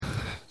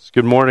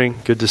Good morning.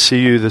 Good to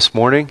see you this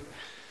morning.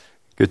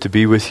 Good to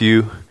be with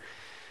you,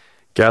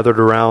 gathered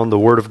around the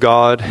Word of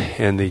God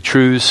and the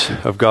truths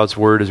of God's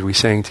Word as we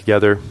sang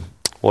together.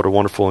 What a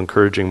wonderful,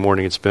 encouraging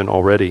morning it's been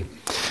already.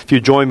 If you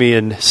join me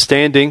in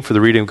standing for the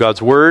reading of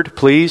God's Word,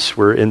 please.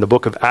 We're in the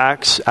book of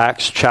Acts,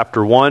 Acts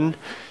chapter 1.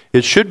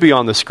 It should be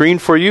on the screen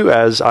for you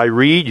as I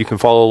read. You can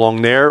follow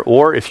along there.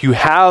 Or if you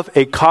have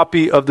a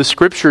copy of the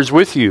Scriptures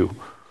with you,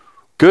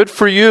 good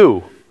for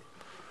you.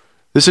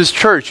 This is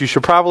church. You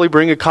should probably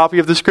bring a copy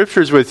of the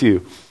Scriptures with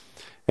you.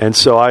 And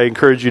so I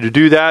encourage you to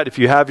do that. If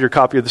you have your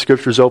copy of the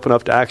Scriptures, open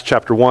up to Acts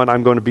chapter 1.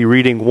 I'm going to be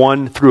reading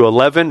 1 through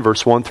 11,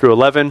 verse 1 through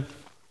 11,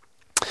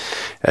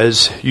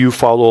 as you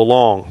follow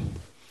along.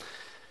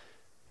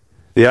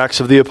 The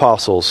Acts of the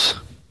Apostles.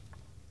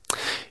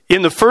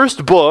 In the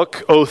first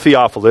book, O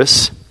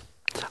Theophilus,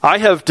 I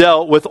have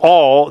dealt with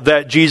all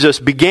that Jesus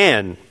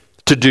began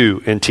to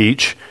do and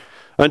teach,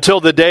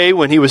 until the day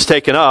when he was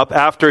taken up,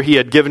 after he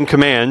had given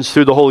commands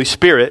through the Holy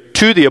Spirit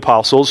to the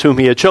apostles whom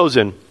he had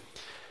chosen.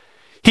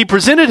 He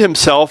presented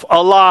himself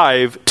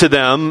alive to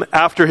them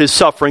after his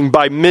suffering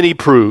by many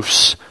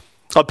proofs,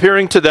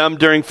 appearing to them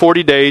during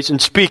 40 days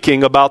and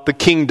speaking about the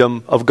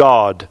kingdom of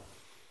God.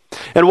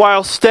 And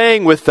while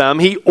staying with them,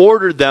 he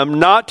ordered them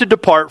not to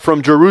depart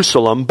from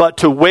Jerusalem, but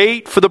to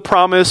wait for the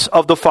promise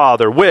of the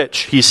Father, which,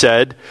 he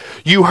said,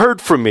 you heard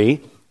from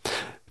me.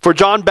 For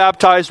John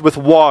baptized with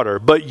water,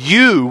 but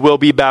you will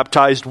be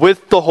baptized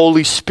with the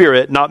Holy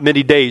Spirit not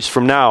many days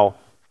from now.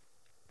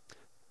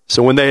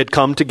 So when they had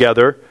come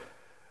together,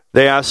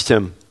 they asked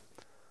him,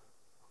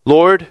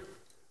 Lord,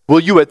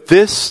 will you at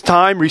this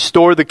time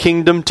restore the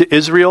kingdom to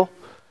Israel?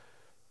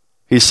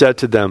 He said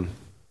to them,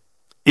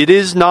 it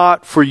is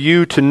not for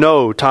you to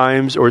know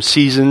times or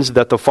seasons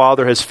that the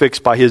Father has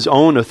fixed by his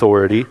own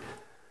authority,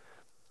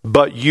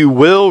 but you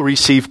will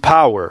receive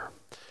power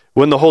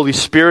when the Holy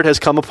Spirit has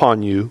come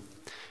upon you.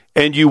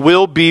 And you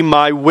will be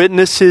my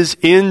witnesses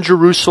in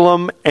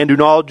Jerusalem and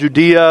in all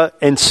Judea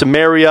and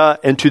Samaria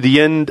and to the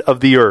end of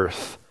the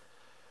earth.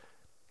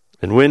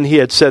 And when he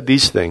had said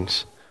these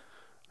things,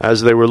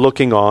 as they were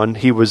looking on,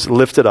 he was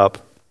lifted up,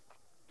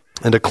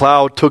 and a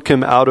cloud took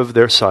him out of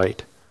their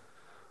sight.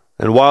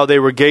 And while they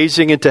were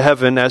gazing into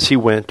heaven as he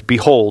went,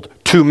 behold,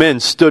 two men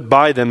stood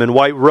by them in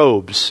white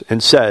robes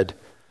and said,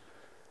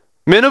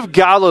 Men of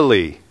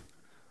Galilee,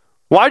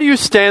 why do you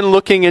stand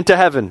looking into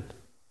heaven?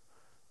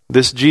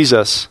 This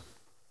Jesus,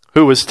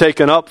 who was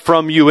taken up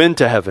from you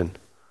into heaven,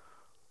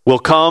 will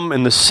come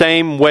in the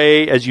same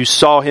way as you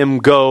saw him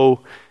go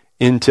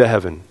into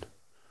heaven.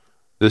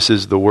 This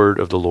is the word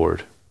of the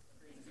Lord.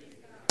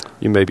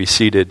 You may be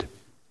seated.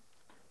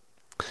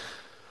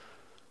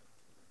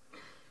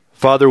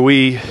 Father,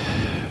 we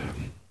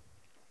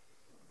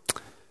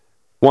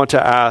want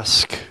to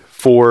ask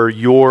for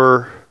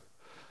your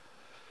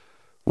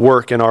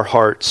work in our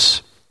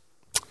hearts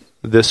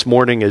this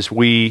morning as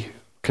we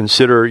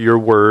consider your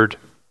word.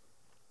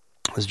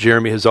 As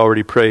Jeremy has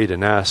already prayed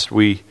and asked,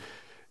 we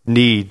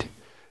need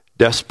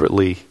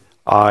desperately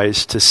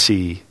eyes to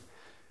see,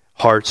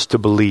 hearts to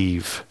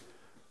believe,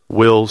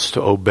 wills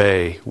to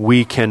obey.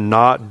 We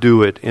cannot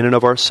do it in and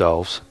of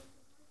ourselves,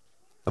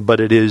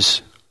 but it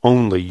is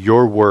only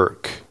your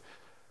work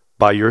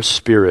by your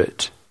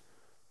Spirit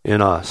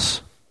in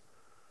us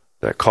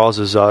that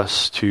causes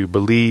us to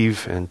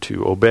believe and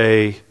to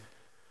obey.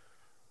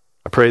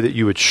 I pray that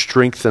you would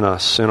strengthen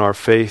us in our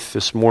faith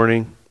this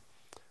morning.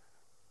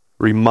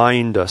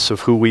 Remind us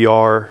of who we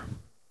are.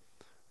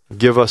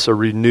 Give us a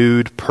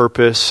renewed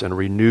purpose and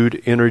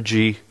renewed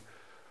energy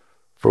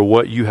for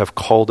what you have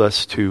called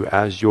us to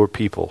as your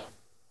people.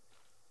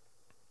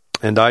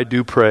 And I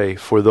do pray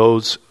for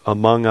those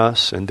among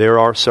us, and there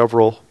are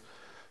several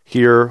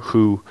here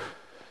who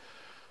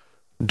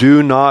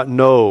do not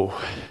know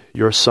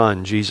your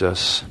Son,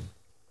 Jesus.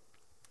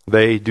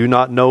 They do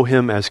not know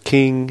him as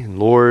King and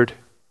Lord.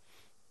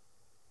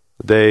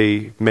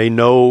 They may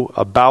know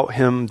about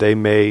him. They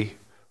may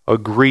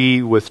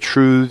agree with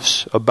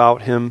truths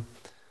about him,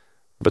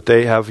 but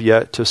they have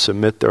yet to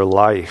submit their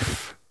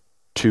life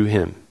to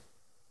him.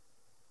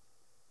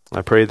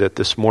 I pray that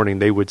this morning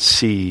they would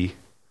see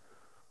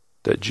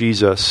that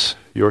Jesus,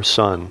 your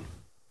Son,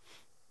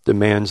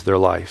 demands their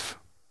life,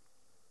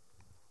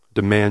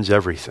 demands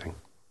everything,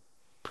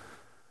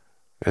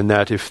 and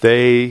that if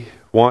they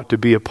want to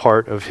be a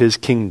part of his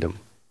kingdom,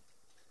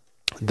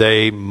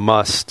 they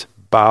must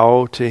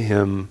bow to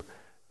him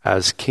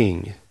as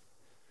King.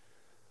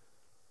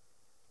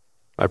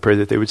 I pray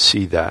that they would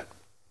see that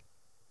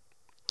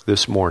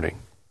this morning,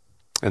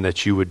 and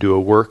that you would do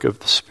a work of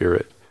the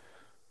Spirit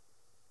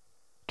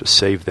to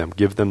save them,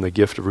 give them the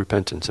gift of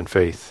repentance and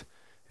faith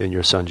in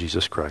your Son,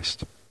 Jesus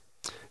Christ.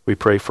 We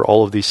pray for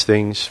all of these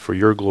things, for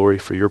your glory,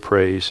 for your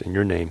praise, in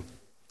your name.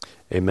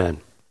 Amen.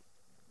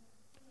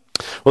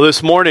 Well,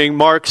 this morning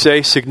marks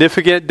a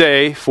significant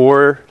day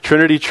for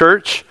Trinity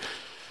Church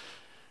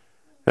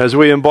as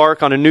we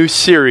embark on a new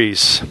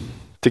series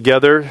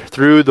together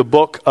through the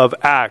book of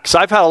Acts.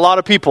 I've had a lot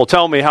of people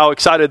tell me how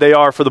excited they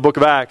are for the book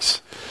of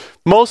Acts,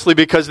 mostly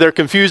because they're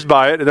confused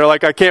by it, and they're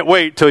like, I can't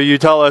wait till you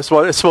tell us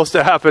what is supposed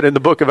to happen in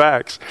the book of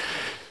Acts.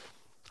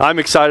 I'm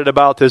excited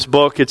about this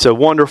book. It's a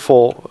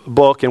wonderful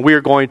book, and we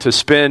are going to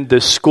spend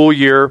this school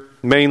year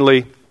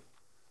mainly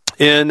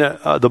in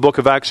the book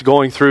of Acts,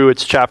 going through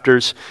its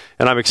chapters,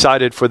 and I'm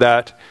excited for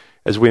that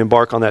as we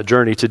embark on that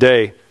journey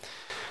today.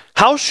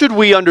 How should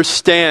we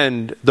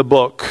understand the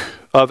book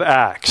of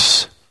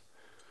Acts?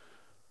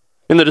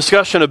 In the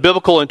discussion of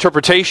biblical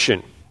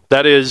interpretation,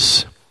 that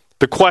is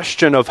the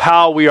question of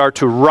how we are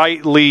to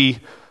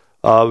rightly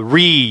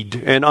read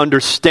and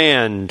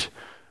understand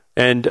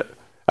and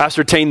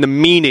ascertain the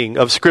meaning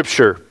of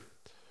Scripture.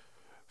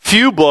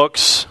 Few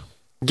books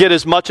get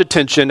as much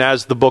attention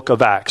as the book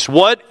of Acts.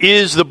 What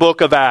is the book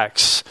of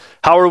Acts?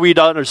 How are we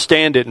to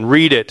understand it and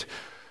read it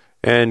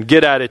and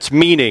get at its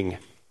meaning?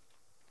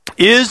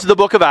 Is the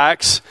book of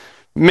Acts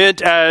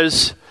meant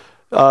as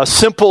a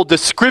simple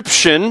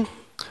description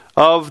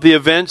of the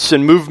events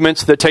and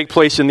movements that take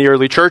place in the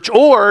early church,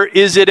 or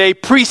is it a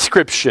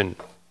prescription?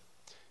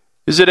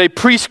 Is it a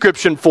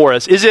prescription for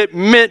us? Is it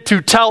meant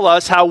to tell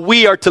us how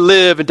we are to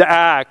live and to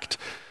act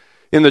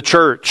in the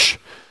church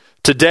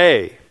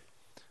today?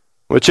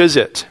 Which is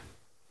it?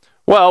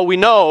 Well, we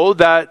know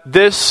that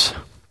this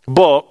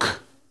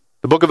book,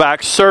 the book of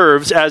Acts,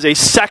 serves as a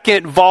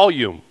second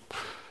volume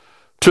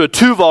to a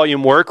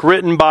 2-volume work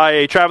written by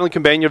a traveling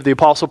companion of the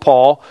Apostle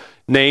Paul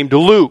named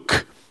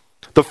Luke.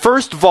 The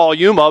first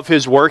volume of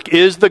his work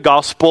is the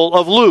Gospel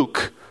of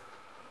Luke.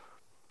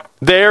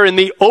 There in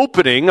the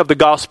opening of the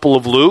Gospel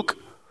of Luke,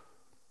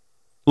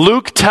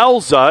 Luke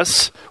tells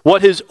us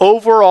what his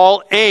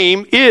overall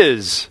aim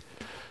is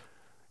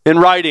in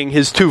writing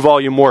his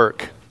 2-volume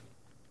work.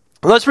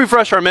 Let's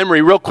refresh our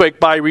memory real quick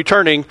by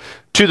returning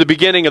to the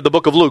beginning of the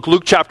book of Luke,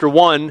 Luke chapter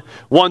 1,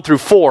 1 through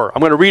 4.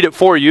 I'm going to read it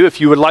for you. If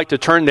you would like to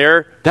turn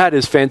there, that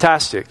is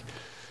fantastic.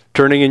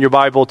 Turning in your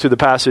Bible to the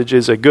passage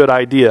is a good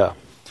idea.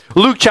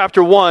 Luke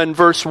chapter 1,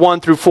 verse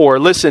 1 through 4.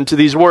 Listen to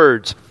these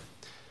words.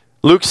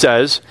 Luke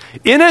says,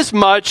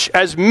 "Inasmuch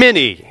as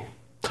many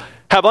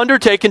have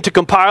undertaken to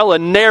compile a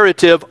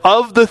narrative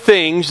of the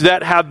things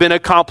that have been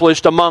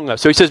accomplished among us."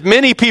 So he says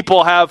many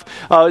people have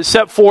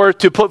set forth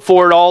to put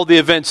forward all the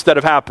events that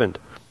have happened.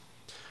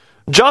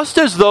 "Just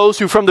as those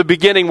who from the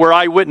beginning were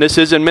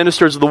eyewitnesses and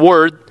ministers of the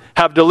word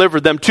have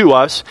delivered them to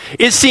us,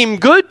 it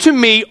seemed good to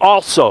me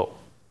also,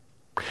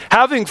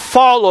 having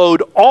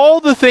followed all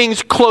the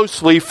things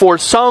closely for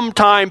some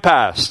time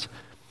past,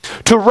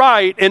 to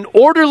write an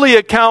orderly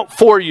account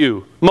for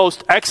you,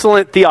 most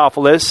excellent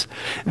Theophilus,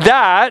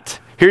 that,"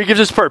 here he gives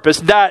his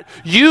purpose, "that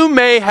you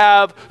may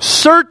have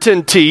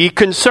certainty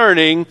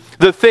concerning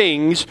the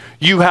things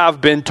you have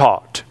been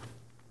taught."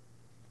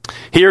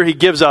 Here he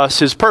gives us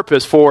his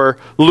purpose for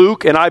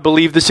Luke, and I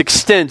believe this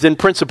extends in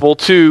principle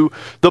to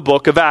the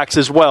book of Acts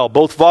as well.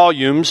 Both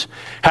volumes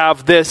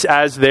have this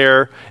as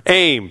their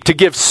aim, to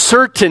give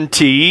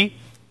certainty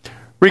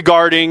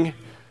regarding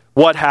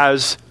what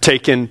has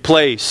taken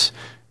place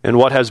and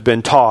what has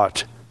been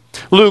taught.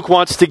 Luke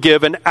wants to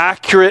give an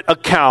accurate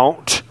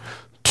account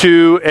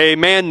to a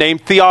man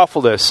named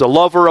Theophilus, a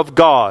lover of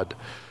God,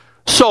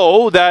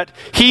 so that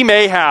he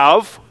may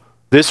have,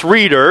 this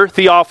reader,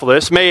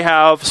 Theophilus, may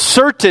have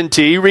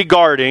certainty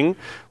regarding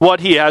what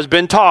he has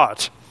been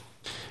taught.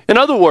 In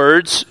other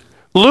words,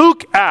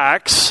 Luke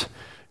Acts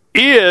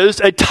is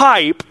a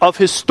type of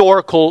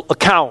historical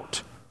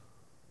account.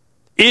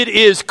 It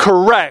is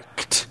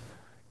correct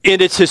in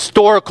its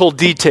historical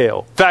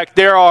detail. In fact,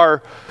 there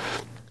are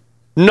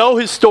no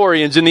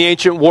historians in the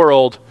ancient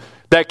world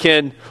that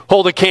can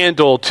hold a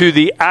candle to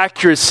the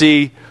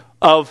accuracy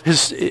of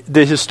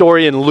the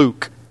historian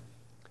Luke.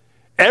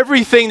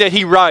 Everything that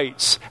he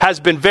writes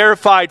has been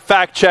verified,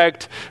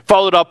 fact-checked,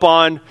 followed up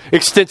on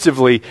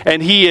extensively,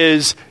 and he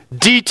is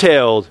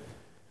detailed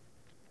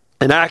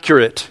and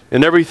accurate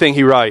in everything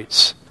he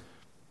writes.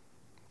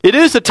 It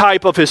is a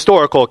type of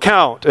historical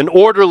account, an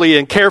orderly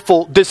and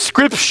careful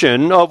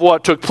description of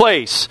what took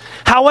place.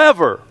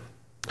 However,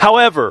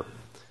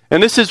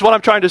 and this is what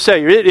I'm trying to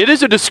say, it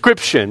is a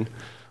description,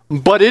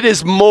 but it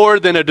is more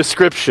than a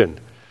description.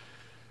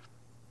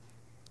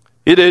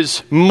 It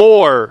is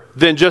more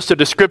than just a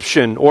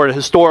description or a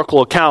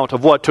historical account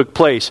of what took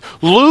place.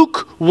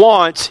 Luke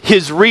wants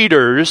his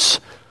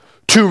readers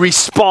to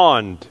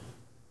respond.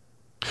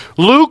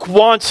 Luke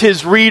wants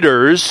his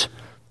readers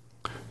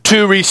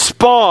to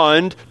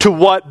respond to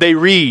what they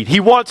read. He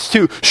wants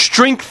to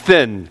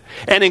strengthen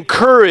and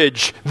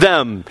encourage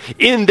them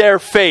in their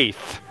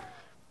faith.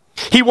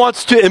 He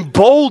wants to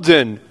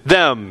embolden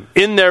them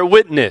in their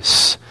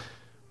witness.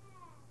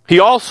 He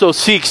also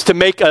seeks to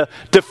make a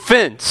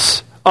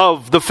defense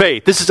of the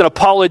faith. This is an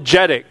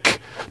apologetic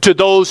to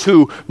those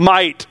who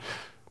might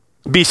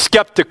be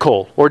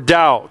skeptical or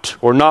doubt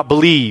or not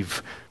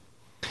believe.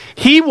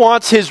 He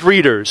wants his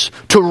readers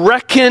to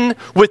reckon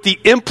with the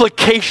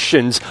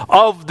implications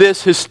of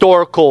this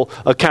historical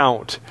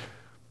account.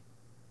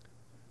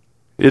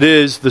 It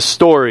is the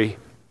story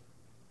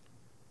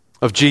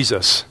of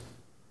Jesus,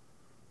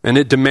 and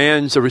it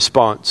demands a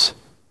response.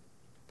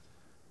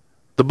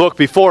 The book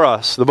before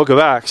us, the book of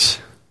Acts,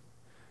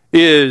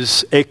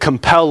 is a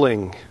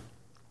compelling,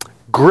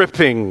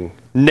 gripping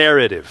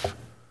narrative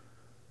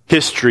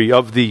history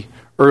of the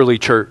early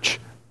church.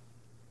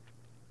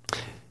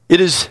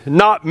 It is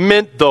not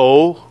meant,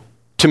 though,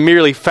 to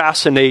merely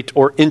fascinate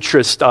or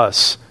interest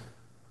us.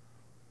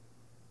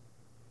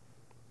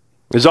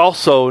 It is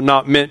also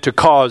not meant to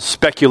cause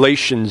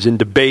speculations and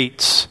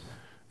debates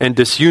and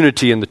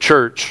disunity in the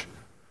church.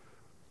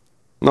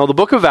 No, the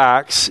book of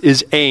Acts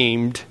is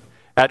aimed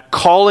at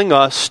calling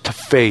us to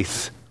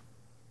faith.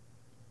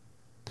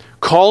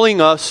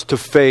 Calling us to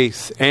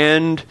faith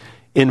and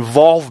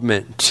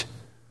involvement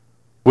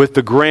with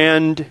the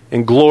grand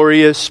and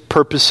glorious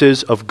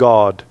purposes of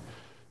God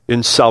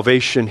in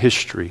salvation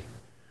history.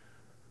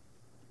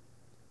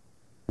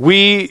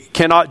 We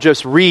cannot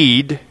just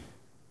read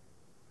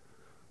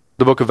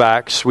the book of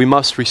Acts, we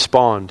must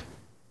respond.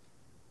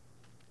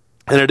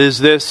 And it is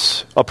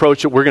this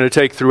approach that we're going to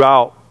take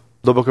throughout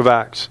the book of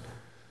Acts.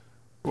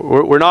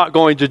 We're not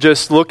going to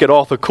just look at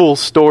all the cool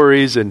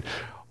stories and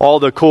all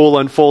the cool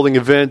unfolding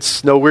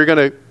events. No, we're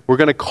going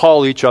to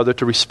call each other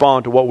to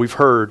respond to what we've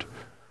heard,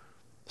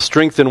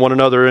 strengthen one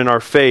another in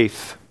our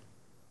faith,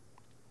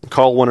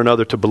 call one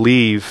another to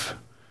believe,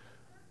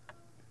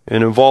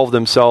 and involve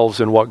themselves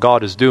in what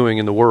God is doing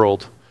in the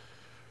world.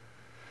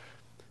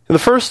 In the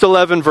first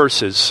 11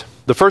 verses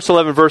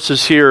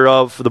here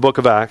of the book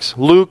of Acts,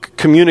 Luke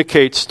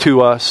communicates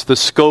to us the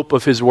scope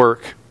of his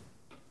work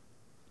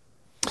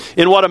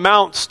in what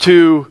amounts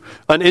to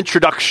an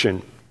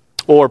introduction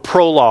or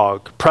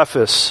prologue,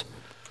 preface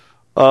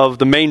of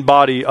the main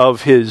body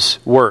of his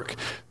work.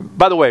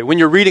 By the way, when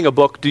you're reading a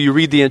book, do you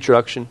read the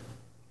introduction?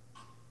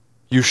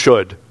 You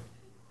should.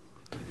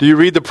 Do you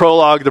read the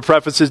prologue, the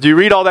prefaces? Do you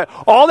read all that?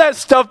 All that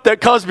stuff that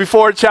comes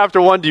before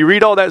chapter 1, do you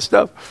read all that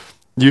stuff?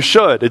 You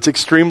should. It's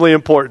extremely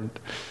important.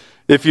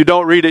 If you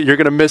don't read it, you're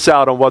going to miss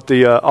out on what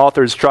the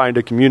author is trying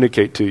to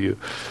communicate to you.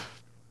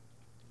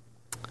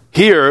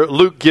 Here,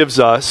 Luke gives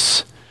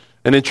us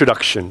an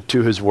introduction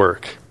to his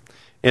work.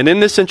 And in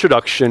this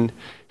introduction,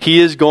 he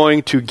is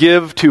going to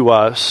give to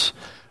us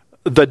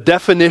the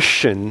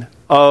definition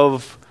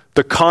of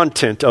the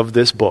content of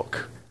this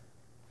book.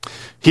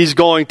 He's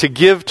going to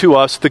give to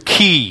us the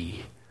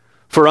key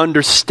for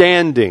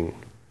understanding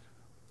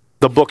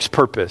the book's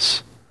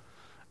purpose.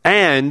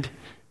 And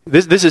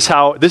this is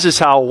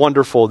how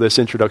wonderful this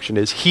introduction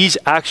is. He's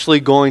actually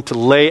going to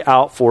lay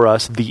out for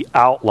us the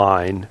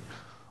outline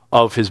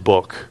of his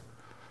book.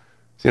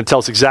 He's going to tell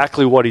us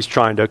exactly what he's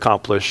trying to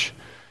accomplish,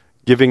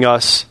 giving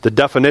us the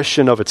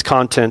definition of its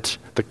content,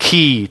 the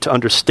key to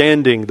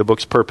understanding the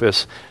book's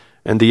purpose,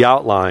 and the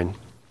outline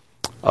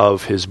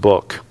of his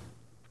book.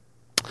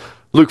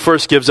 Luke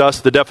first gives us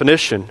the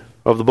definition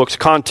of the book's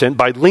content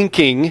by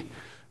linking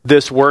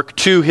this work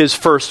to his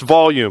first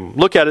volume.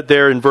 Look at it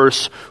there in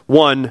verse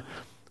 1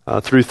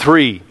 through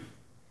 3.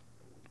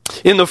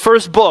 In the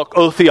first book,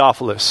 O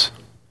Theophilus.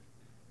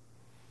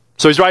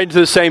 So he's writing to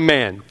the same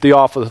man,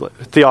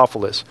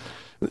 Theophilus,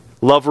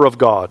 lover of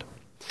God.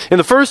 In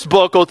the first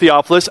book, O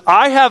Theophilus,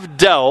 I have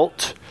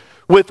dealt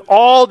with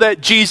all that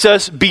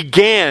Jesus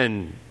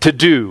began to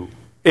do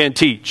and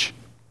teach,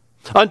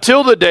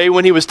 until the day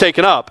when he was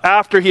taken up.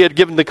 After he had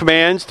given the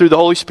commands through the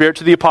Holy Spirit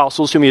to the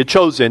apostles whom he had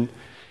chosen,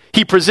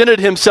 he presented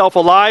himself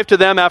alive to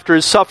them after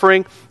his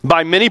suffering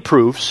by many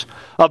proofs,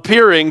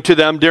 appearing to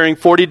them during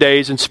 40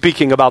 days and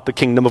speaking about the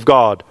kingdom of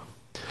God.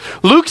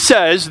 Luke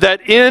says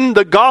that in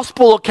the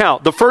gospel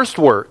account, the first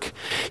work,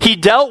 he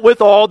dealt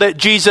with all that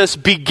Jesus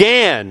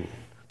began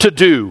to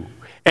do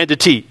and to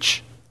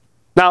teach.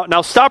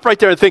 Now stop right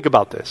there and think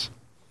about this.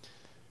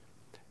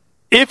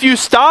 If you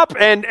stop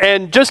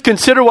and just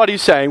consider what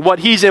he's saying, what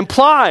he's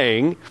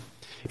implying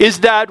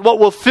is that what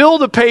will fill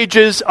the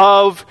pages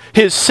of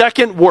his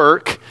second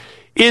work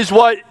is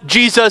what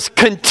Jesus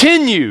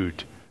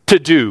continued to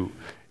do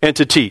and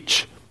to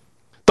teach.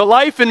 The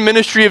life and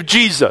ministry of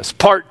Jesus,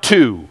 part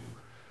 2.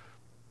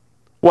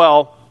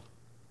 Well,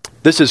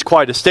 this is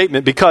quite a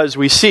statement because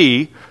we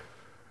see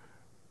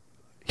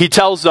he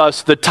tells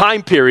us the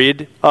time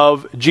period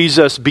of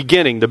Jesus'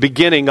 beginning, the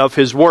beginning of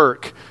his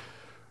work.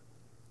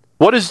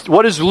 What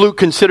does Luke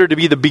consider to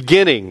be the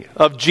beginning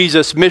of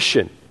Jesus'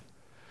 mission?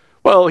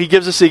 Well, he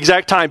gives us the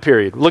exact time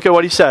period. Look at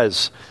what he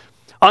says.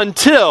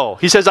 Until,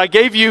 he says, I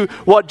gave you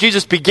what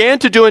Jesus began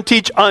to do and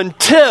teach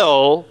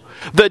until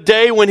the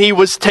day when he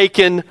was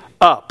taken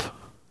up.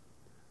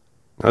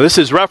 Now, this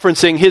is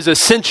referencing his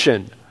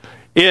ascension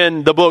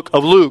in the book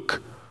of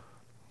Luke.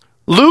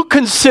 Luke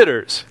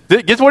considers,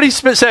 get what he's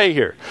saying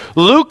here.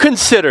 Luke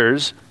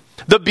considers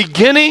the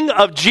beginning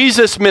of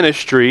Jesus'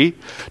 ministry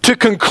to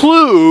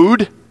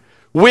conclude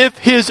with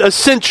his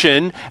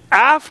ascension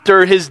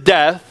after his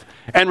death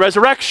and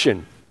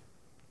resurrection.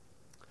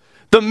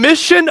 The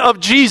mission of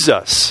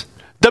Jesus,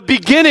 the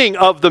beginning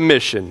of the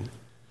mission,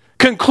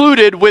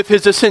 concluded with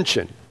his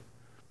ascension.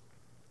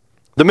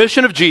 The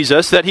mission of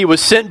Jesus that he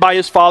was sent by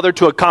his Father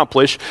to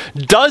accomplish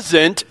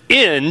doesn't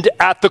end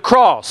at the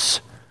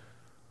cross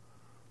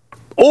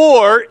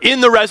or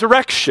in the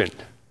resurrection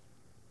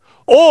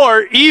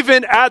or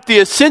even at the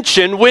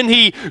ascension when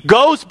he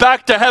goes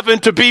back to heaven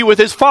to be with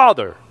his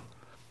Father.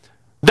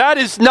 That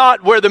is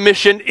not where the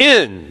mission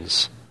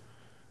ends.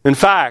 In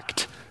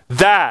fact,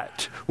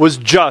 that was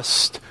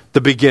just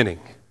the beginning.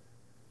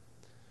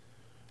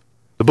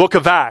 The book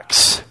of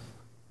Acts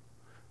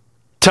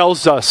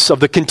tells us of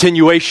the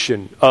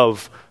continuation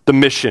of the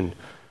mission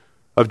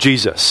of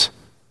Jesus.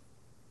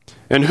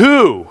 And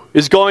who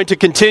is going to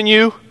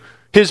continue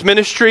his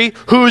ministry?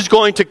 Who's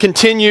going to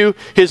continue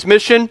his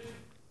mission?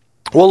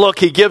 Well, look,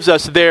 he gives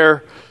us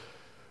there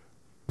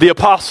the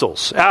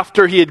apostles.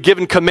 After he had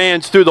given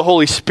commands through the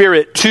Holy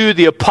Spirit to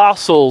the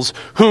apostles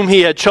whom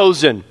he had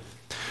chosen.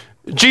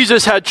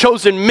 Jesus had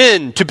chosen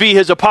men to be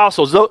his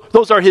apostles.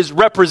 Those are his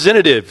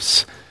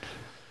representatives.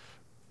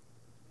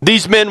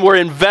 These men were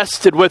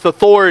invested with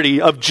authority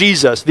of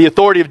Jesus, the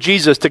authority of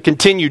Jesus to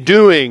continue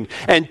doing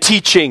and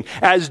teaching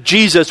as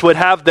Jesus would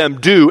have them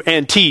do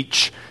and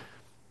teach.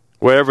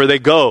 Wherever they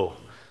go,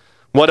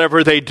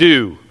 whatever they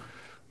do,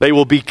 they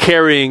will be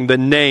carrying the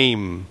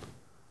name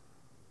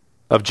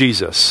of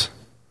Jesus.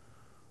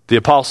 The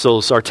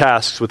apostles are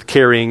tasked with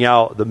carrying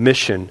out the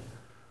mission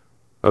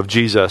of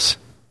Jesus.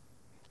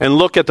 And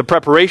look at the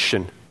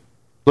preparation.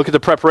 Look at the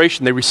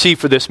preparation they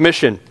received for this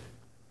mission.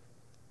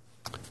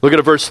 Look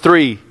at verse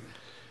 3.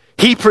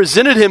 He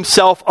presented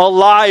himself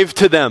alive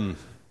to them.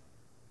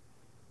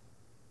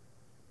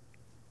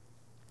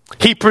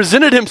 He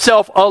presented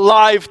himself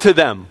alive to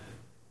them.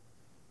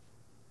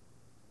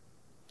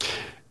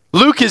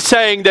 Luke is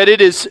saying that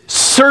it is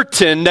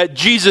certain that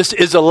Jesus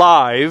is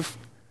alive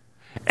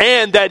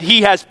and that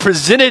he has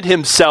presented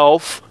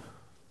himself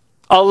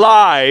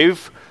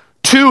alive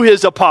to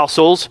his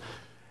apostles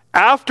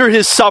after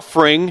his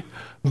suffering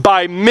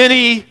by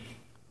many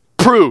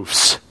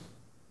proofs.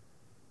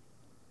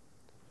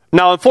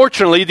 Now,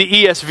 unfortunately, the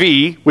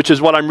ESV, which is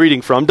what I'm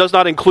reading from, does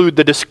not include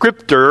the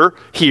descriptor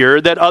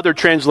here that other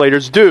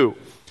translators do.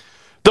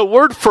 The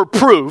word for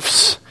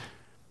proofs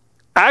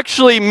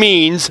actually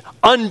means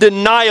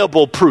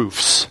undeniable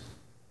proofs,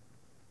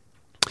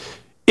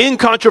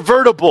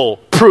 incontrovertible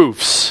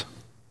proofs,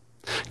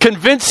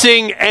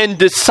 convincing and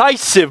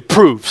decisive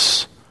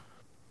proofs,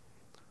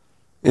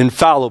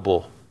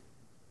 infallible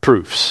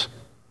proofs.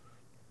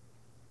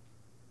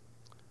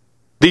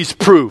 These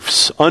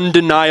proofs,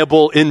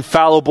 undeniable,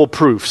 infallible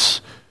proofs,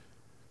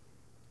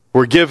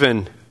 were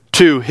given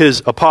to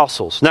his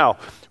apostles. Now,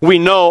 we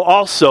know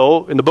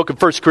also in the book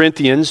of 1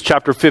 Corinthians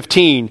chapter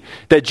 15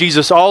 that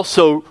Jesus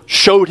also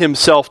showed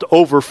himself to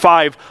over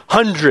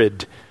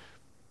 500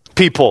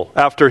 people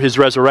after his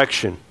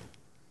resurrection.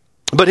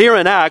 But here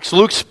in Acts,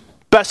 Luke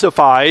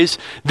specifies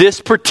this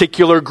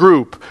particular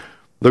group,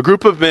 the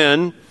group of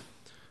men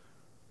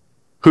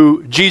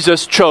who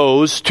Jesus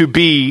chose to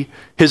be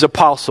his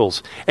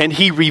apostles. And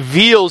he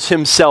reveals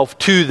himself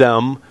to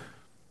them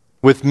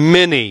with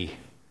many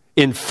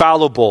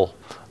infallible,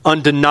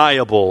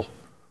 undeniable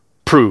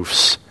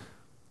proofs.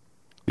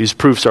 These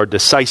proofs are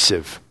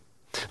decisive.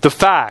 The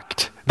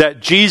fact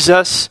that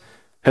Jesus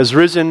has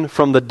risen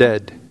from the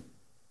dead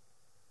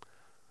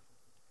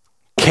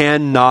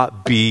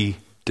cannot be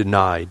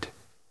denied.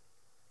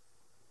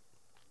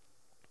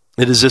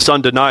 It is this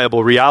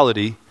undeniable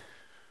reality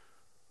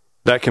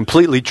that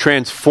completely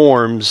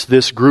transforms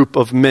this group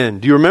of men.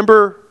 Do you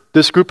remember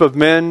this group of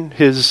men,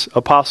 his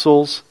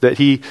apostles, that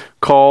he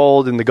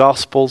called in the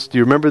Gospels? Do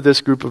you remember this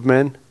group of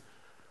men?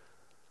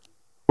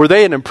 Were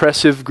they an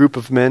impressive group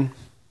of men?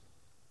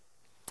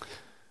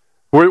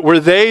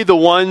 Were they the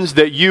ones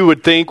that you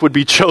would think would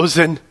be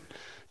chosen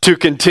to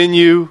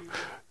continue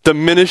the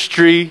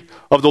ministry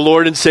of the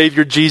Lord and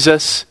Savior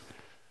Jesus?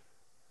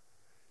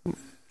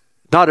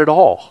 Not at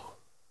all.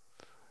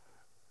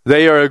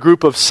 They are a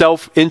group of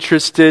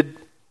self-interested,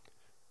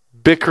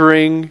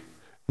 bickering,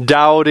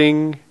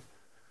 doubting,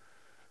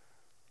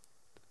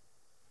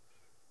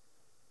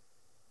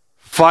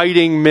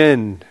 fighting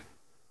men.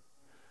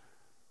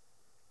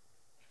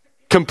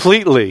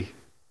 Completely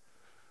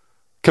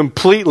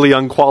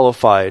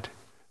unqualified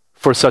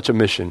for such a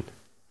mission.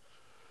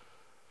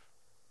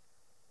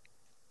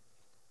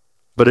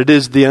 But it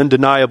is the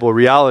undeniable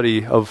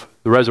reality of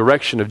the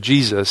resurrection of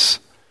Jesus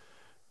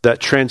that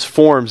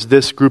transforms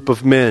this group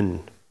of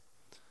men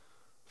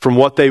from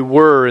what they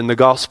were in the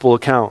gospel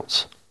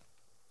accounts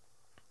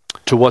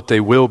to what they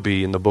will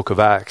be in the book of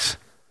Acts.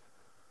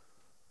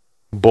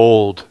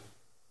 Bold,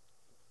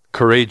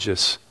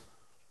 courageous,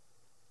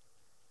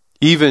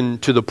 even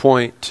to the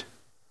point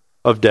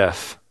of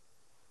death.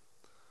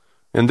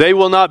 And they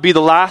will not be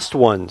the last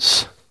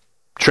ones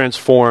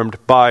transformed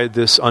by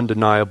this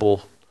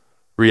undeniable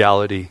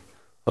reality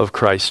of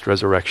Christ's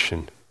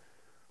resurrection.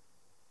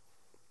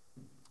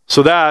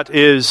 So that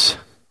is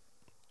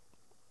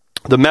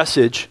the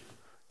message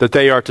that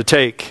they are to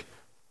take.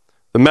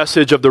 The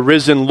message of the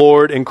risen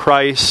Lord in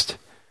Christ,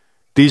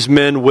 these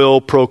men will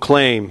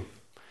proclaim.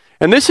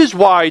 And this is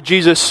why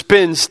Jesus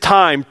spends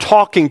time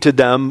talking to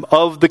them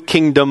of the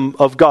kingdom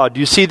of God. Do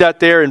you see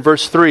that there in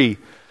verse 3?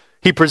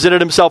 He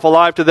presented himself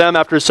alive to them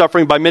after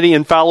suffering by many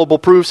infallible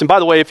proofs. And by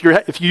the way, if you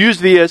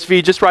use the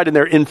ESV, just write in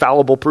there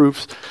infallible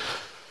proofs.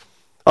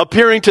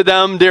 Appearing to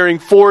them during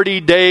 40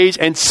 days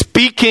and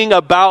speaking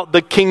about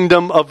the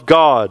kingdom of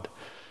God.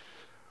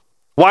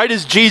 Why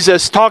does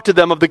Jesus talk to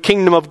them of the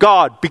kingdom of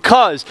God?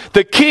 Because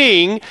the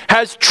king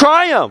has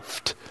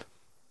triumphed.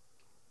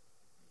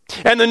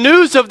 And the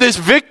news of this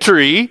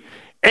victory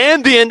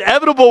and the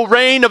inevitable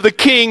reign of the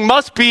king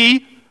must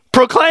be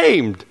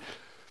proclaimed.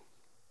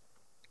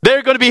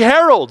 They're going to be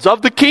heralds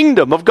of the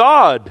kingdom of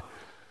God.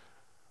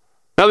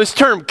 Now, this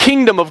term,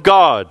 kingdom of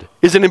God,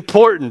 is an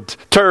important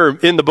term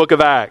in the book of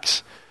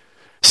Acts.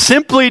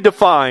 Simply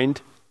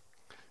defined,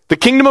 the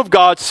kingdom of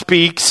God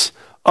speaks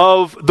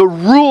of the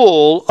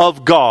rule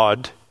of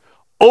God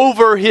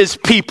over his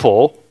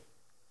people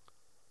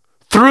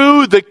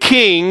through the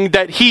king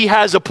that he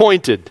has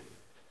appointed.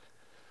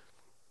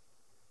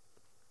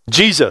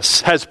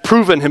 Jesus has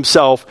proven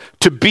himself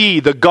to be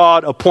the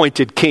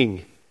God-appointed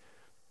king.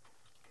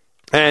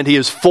 And he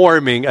is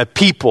forming a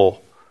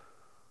people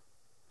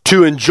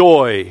to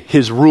enjoy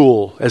his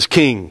rule as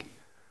king.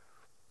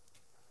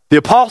 The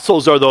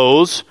apostles are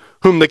those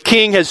whom the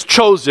king has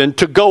chosen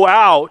to go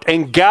out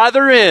and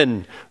gather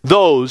in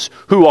those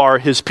who are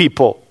his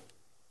people.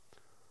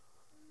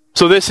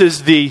 So this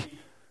is the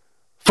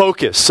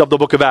focus of the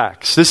book of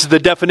Acts. This is the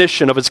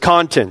definition of its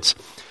contents.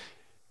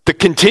 The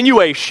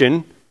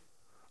continuation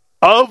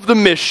of the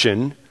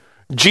mission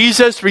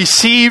Jesus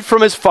received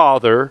from his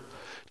Father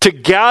to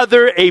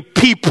gather a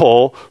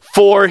people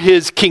for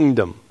his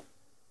kingdom.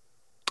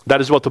 That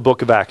is what the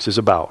book of Acts is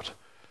about.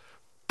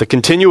 The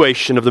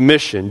continuation of the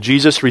mission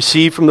Jesus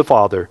received from the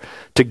Father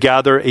to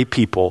gather a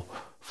people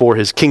for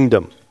his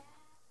kingdom.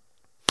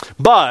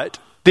 But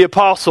the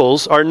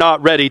apostles are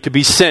not ready to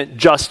be sent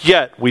just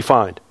yet, we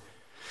find.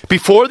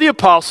 Before the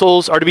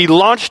apostles are to be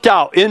launched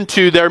out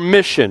into their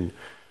mission,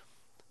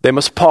 they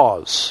must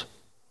pause.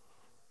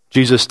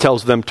 Jesus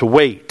tells them to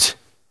wait.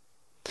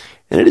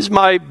 And it is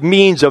by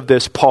means of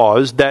this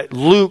pause that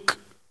Luke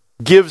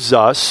gives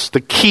us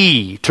the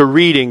key to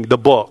reading the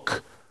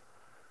book.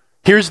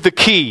 Here's the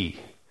key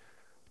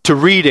to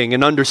reading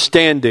and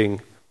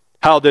understanding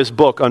how this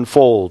book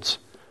unfolds.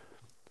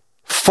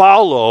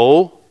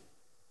 Follow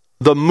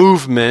the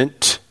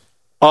movement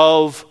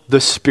of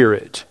the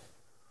Spirit.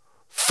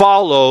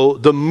 Follow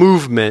the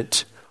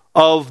movement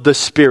of the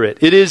Spirit.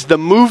 It is the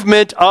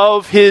movement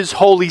of His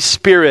Holy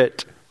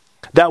Spirit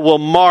that will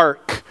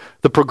mark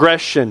the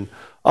progression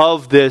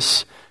of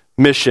this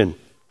mission.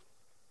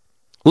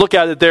 Look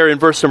at it there in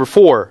verse number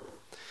 4.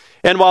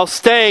 And while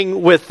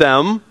staying with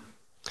them,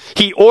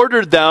 he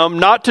ordered them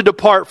not to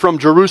depart from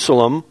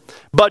Jerusalem,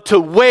 but to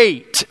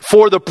wait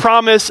for the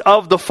promise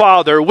of the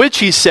Father, which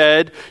he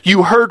said,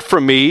 "You heard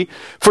from me,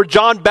 for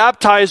John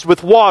baptized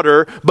with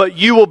water, but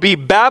you will be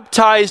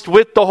baptized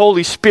with the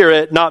Holy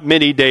Spirit not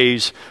many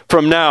days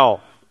from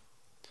now."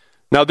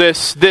 Now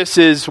this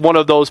is one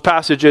of those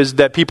passages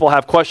that people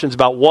have questions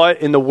about.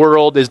 What in the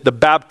world is the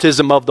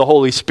baptism of the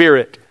Holy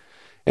Spirit?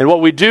 And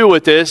what we do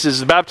with this is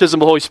the baptism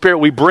of the Holy Spirit,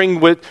 we bring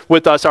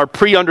with us our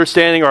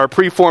pre-understanding or our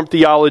pre-formed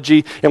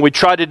theology, and we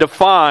try to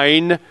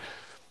define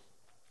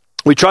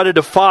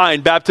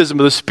baptism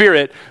of the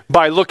Spirit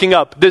by looking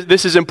up.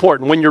 This is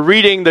important. When you're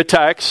reading the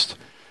text,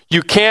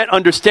 you can't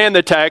understand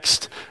the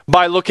text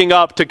by looking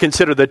up to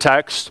consider the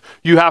text.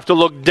 You have to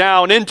look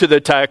down into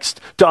the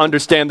text to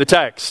understand the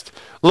text.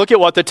 Look at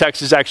what the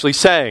text is actually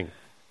saying.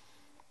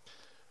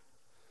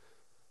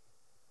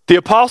 The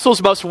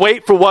apostles must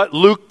wait for what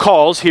Luke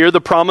calls here the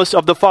promise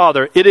of the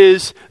Father. It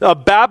is a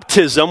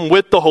baptism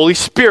with the Holy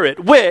Spirit,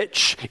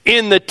 which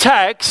in the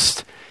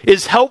text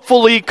is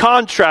helpfully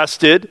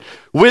contrasted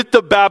with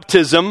the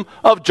baptism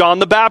of John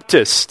the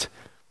Baptist.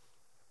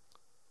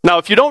 Now,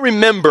 if you don't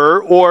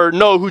remember or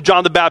know who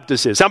John the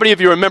Baptist is, how many of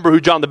you remember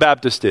who John the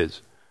Baptist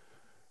is?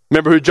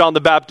 Remember who John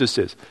the Baptist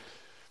is?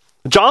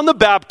 John the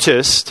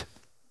Baptist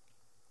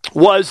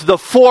was the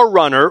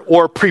forerunner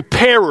or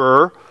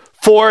preparer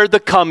for the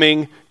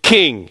coming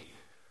king.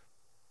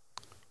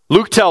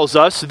 Luke tells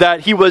us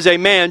that he was a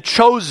man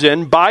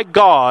chosen by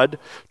God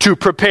to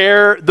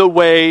prepare the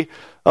way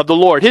of the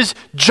Lord. His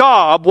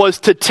job was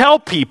to tell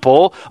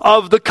people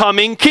of the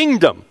coming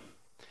kingdom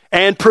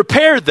and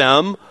prepare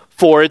them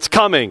for its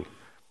coming.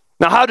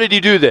 Now, how did he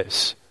do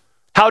this?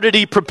 How did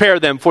he prepare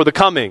them for the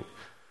coming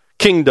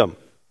kingdom?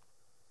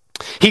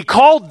 He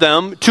called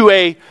them to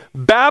a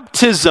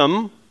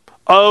baptism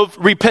of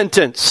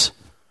repentance.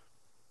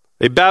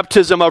 A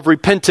baptism of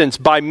repentance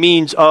by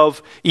means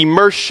of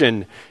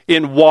immersion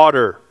in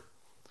water.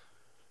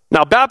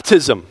 Now,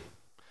 baptism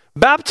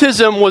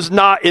was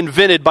not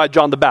invented by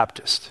John the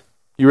Baptist.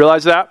 You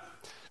realize that?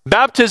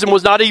 Baptism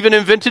was not even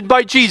invented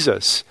by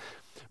Jesus.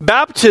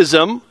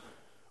 Baptism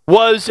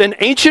was an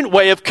ancient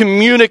way of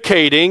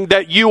communicating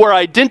that you are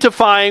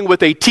identifying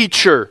with a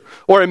teacher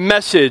or a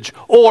message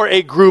or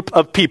a group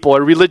of people,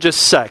 a religious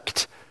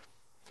sect.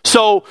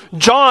 So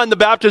John the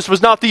Baptist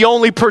was not the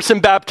only person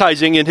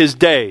baptizing in his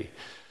day.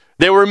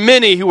 There were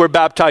many who were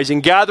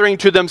baptizing, gathering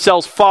to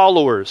themselves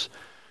followers.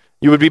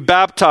 You would be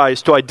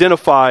baptized to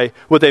identify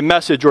with a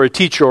message or a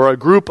teacher or a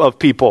group of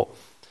people.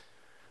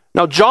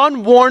 Now,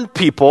 John warned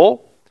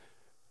people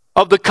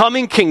of the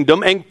coming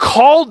kingdom and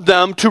called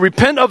them to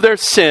repent of their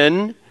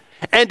sin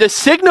and to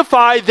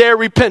signify their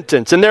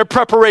repentance and their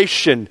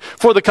preparation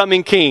for the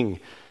coming king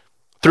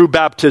through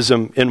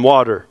baptism in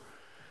water.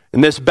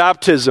 And this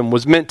baptism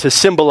was meant to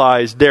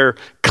symbolize their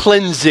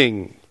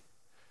cleansing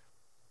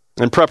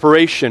and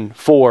preparation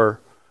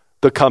for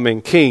the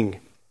coming king.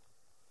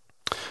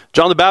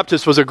 John the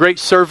Baptist was a great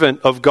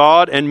servant of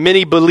God, and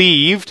many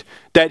believed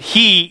that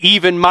he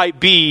even might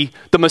be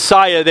the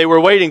Messiah they were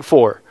waiting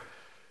for.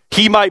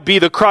 He might be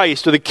the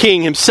Christ or the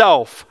king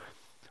himself.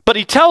 But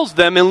he tells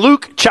them in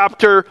Luke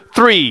chapter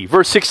 3,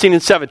 verse 16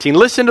 and 17.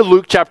 Listen to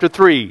Luke chapter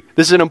 3.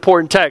 This is an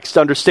important text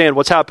to understand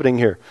what's happening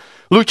here.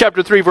 Luke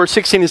chapter 3, verse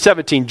 16 and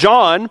 17.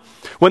 John,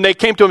 when they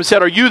came to him and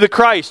said, "Are you the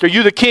Christ? Are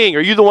you the king?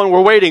 Are you the one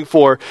we're waiting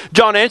for?"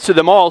 John answered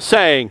them all,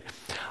 saying,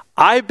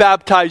 "I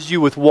baptize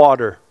you with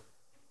water.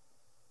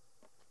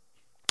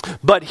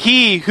 But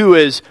he who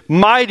is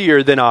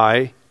mightier than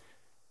I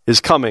is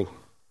coming,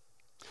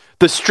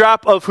 the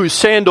strap of whose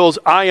sandals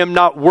I am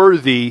not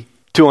worthy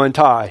to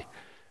untie."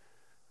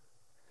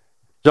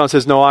 John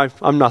says, "No,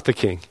 I'm not the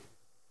king.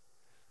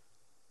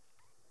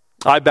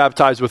 I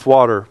baptize with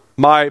water.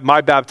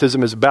 My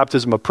baptism is a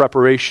baptism of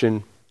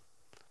preparation.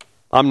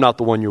 I'm not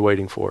the one you're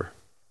waiting for.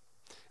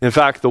 In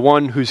fact, the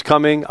one who's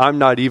coming, I'm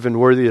not even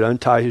worthy to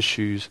untie his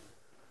shoes.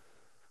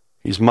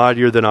 He's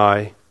mightier than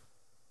I."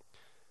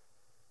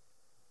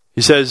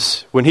 He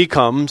says, when he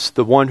comes,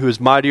 the one who is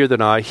mightier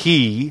than I,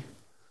 he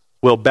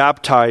will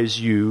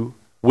baptize you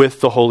with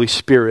the Holy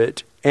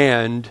Spirit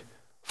and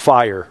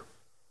fire.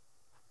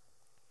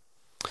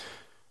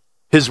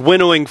 His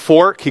winnowing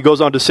fork, he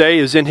goes on to say,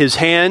 is in his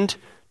hand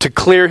to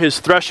clear his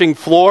threshing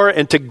floor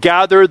and to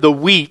gather the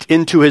wheat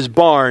into his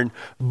barn,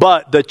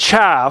 but the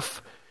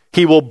chaff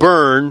he will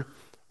burn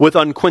with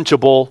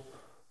unquenchable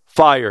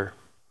fire.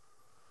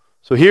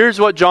 So here's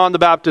what John the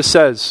Baptist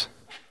says.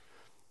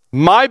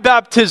 My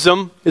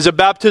baptism is a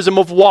baptism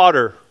of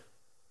water,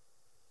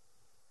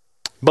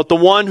 but the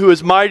one who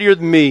is mightier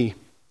than me,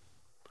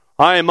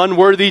 I am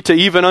unworthy to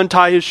even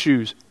untie his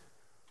shoes.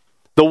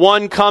 The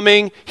one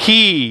coming,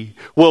 he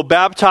will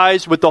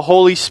baptize with the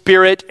Holy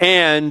Spirit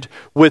and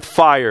with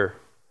fire.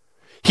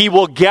 He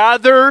will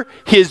gather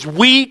his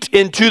wheat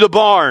into the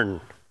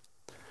barn,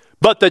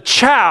 but the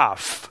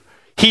chaff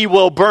he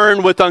will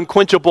burn with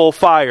unquenchable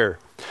fire.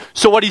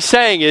 So what he's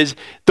saying is,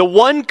 the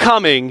one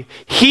coming,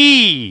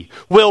 he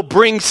will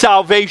bring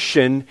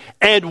salvation,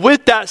 and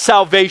with that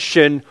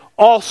salvation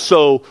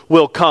also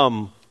will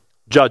come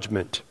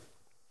judgment.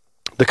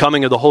 The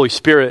coming of the Holy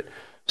Spirit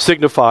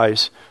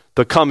signifies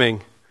the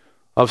coming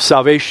of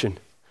salvation.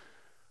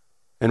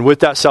 And with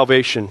that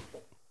salvation,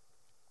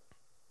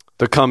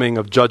 the coming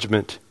of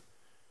judgment.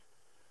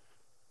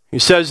 He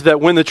says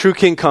that when the true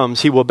king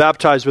comes, he will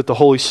baptize with the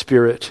Holy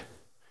Spirit.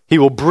 He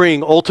will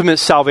bring ultimate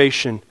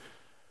salvation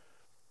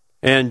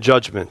and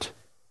judgment.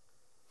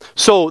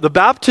 So the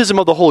baptism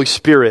of the Holy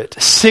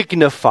Spirit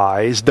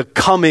signifies the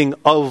coming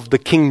of the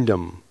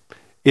kingdom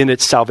in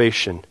its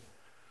salvation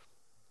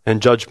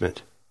and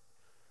judgment.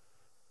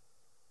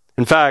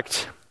 In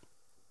fact,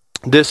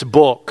 this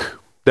book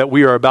that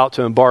we are about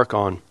to embark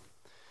on,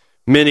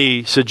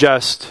 many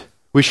suggest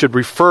we should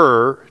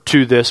refer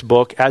to this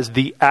book as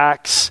the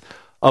Acts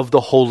of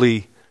the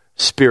Holy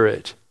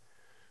Spirit.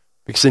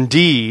 Because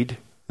indeed,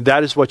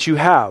 that is what you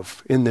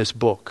have in this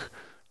book.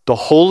 The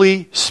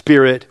Holy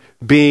Spirit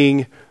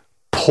being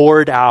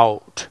poured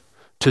out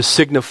to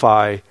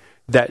signify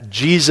that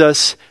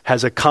Jesus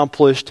has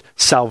accomplished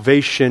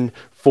salvation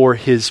for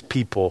his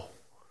people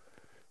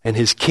and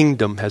his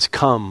kingdom has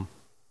come.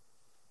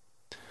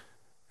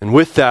 And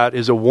with that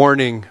is a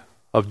warning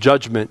of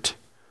judgment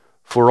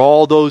for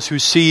all those who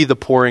see the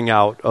pouring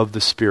out of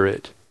the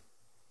Spirit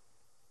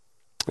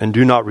and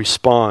do not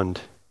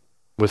respond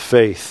with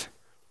faith.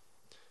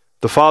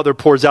 The Father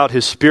pours out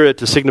his Spirit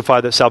to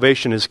signify that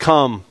salvation has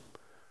come.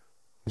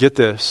 Get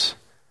this,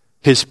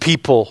 his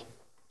people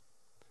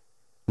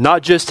they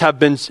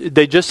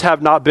just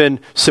have not been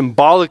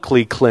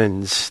symbolically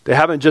cleansed. They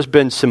haven't just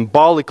been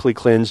symbolically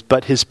cleansed,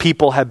 but his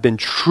people have been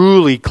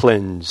truly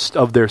cleansed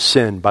of their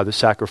sin by the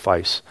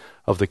sacrifice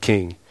of the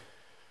King.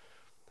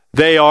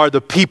 They are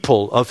the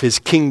people of his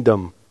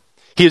kingdom.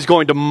 He is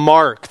going to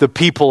mark the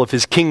people of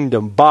his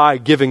kingdom by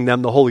giving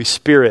them the Holy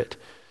Spirit.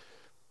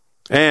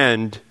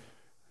 And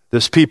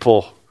this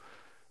people,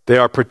 they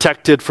are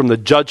protected from the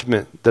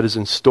judgment that is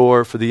in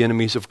store for the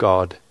enemies of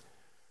God.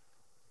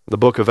 The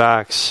book of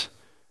Acts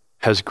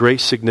has great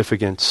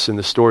significance in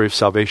the story of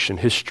salvation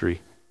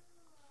history.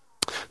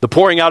 The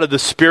pouring out of the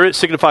Spirit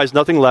signifies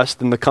nothing less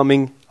than the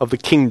coming of the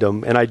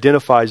kingdom and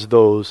identifies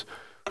those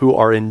who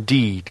are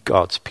indeed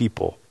God's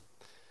people.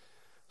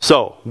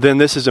 So, then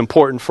this is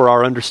important for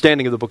our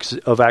understanding of the book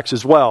of Acts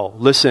as well.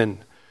 Listen,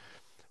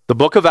 the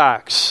book of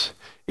Acts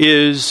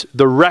is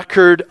the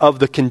record of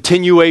the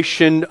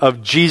continuation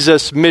of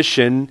Jesus'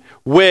 mission,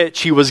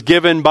 which he was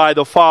given by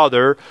the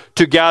Father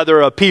to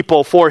gather a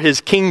people for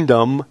his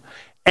kingdom,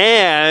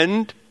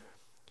 and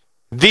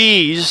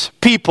these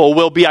people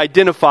will be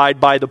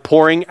identified by the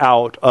pouring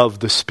out of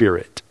the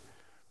Spirit.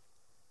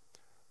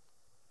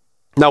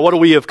 Now, what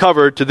we have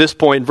covered to this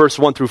point in verse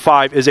 1 through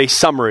 5 is a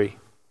summary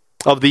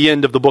of the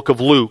end of the book of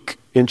Luke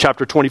in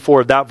chapter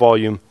 24 of that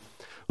volume.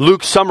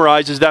 Luke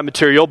summarizes that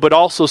material, but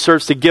also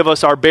serves to give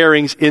us our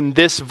bearings in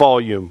this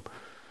volume.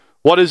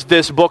 What is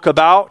this book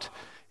about?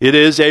 It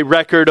is a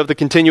record of the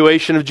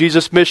continuation of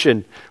Jesus'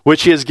 mission,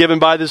 which he has given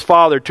by his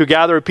Father to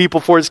gather a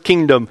people for his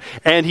kingdom.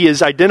 And he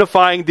is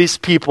identifying these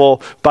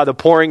people by the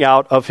pouring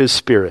out of his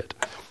Spirit.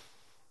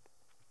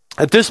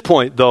 At this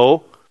point,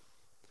 though,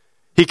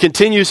 he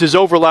continues his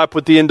overlap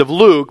with the end of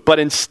Luke, but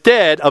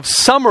instead of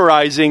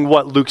summarizing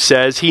what Luke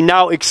says, he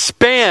now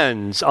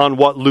expands on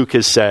what Luke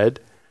has said.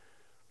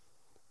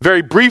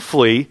 Very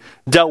briefly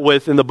dealt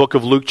with in the book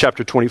of Luke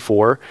chapter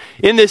 24.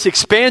 In this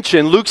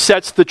expansion, Luke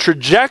sets the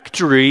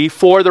trajectory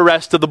for the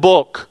rest of the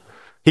book.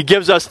 He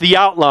gives us the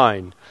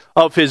outline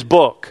of his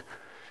book.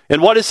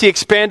 And what does he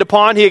expand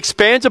upon? He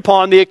expands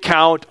upon the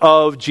account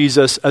of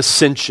Jesus'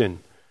 ascension,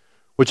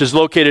 which is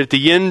located at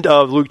the end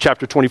of Luke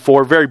chapter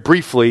 24, very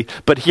briefly,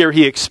 but here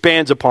he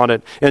expands upon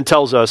it and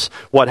tells us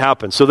what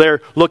happened. So there,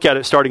 look at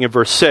it starting in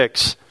verse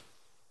 6.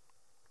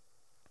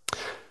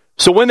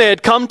 So when they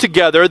had come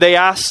together, they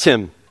asked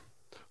him,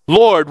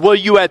 Lord, will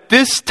you at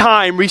this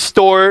time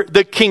restore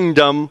the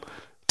kingdom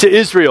to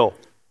Israel?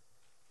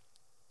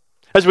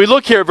 As we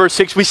look here at verse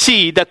 6, we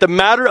see that the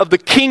matter of the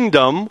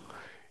kingdom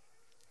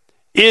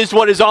is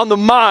what is on the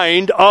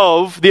mind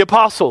of the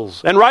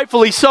apostles, and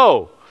rightfully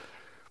so.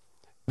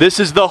 This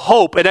is the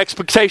hope and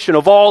expectation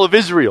of all of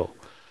Israel,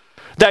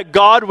 that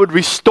God would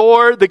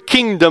restore the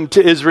kingdom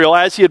to Israel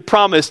as he had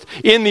promised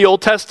in the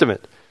Old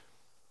Testament.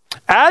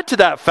 Add to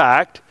that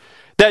fact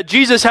that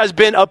Jesus has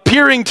been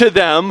appearing to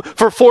them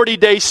for 40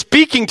 days,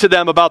 speaking to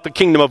them about the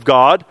kingdom of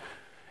God,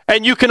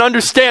 and you can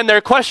understand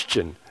their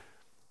question.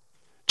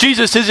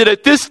 Jesus, is it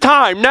at this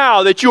time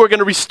now that you are going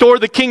to restore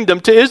the kingdom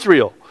to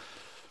Israel?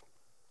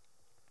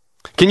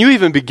 Can you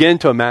even begin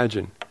to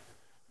imagine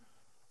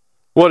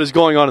what is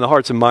going on in the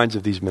hearts and minds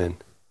of these men?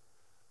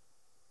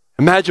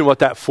 Imagine what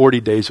that 40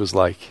 days was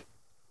like.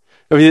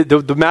 I mean,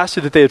 the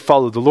master that they had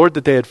followed, the Lord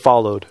that they had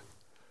followed,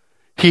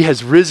 he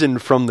has risen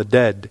from the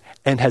dead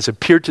and has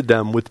appeared to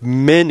them with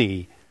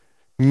many,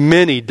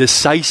 many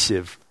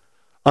decisive,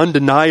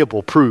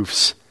 undeniable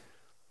proofs.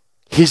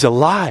 He's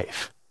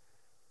alive.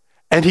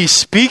 And he's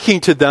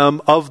speaking to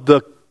them of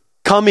the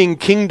coming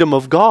kingdom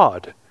of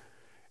God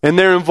and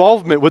their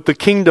involvement with the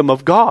kingdom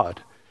of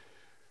God.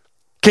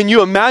 Can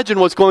you imagine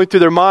what's going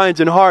through their minds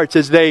and hearts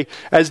as they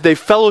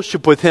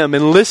fellowship with him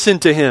and listen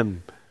to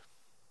him?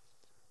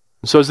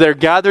 So as they're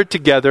gathered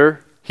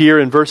together here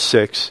in verse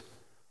 6,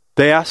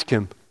 they ask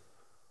him,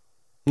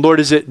 Lord,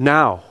 is it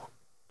now?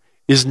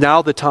 Is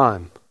now the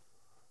time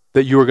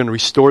that you are going to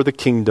restore the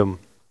kingdom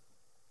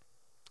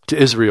to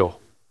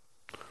Israel?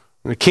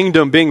 And the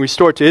kingdom being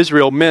restored to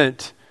Israel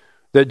meant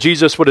that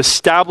Jesus would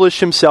establish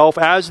himself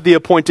as the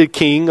appointed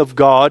king of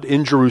God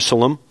in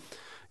Jerusalem,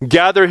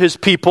 gather his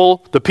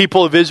people, the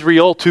people of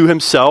Israel, to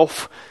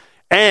himself,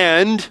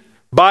 and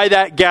by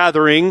that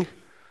gathering,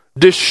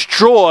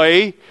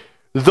 destroy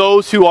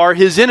those who are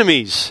his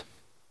enemies.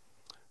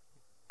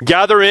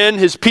 Gather in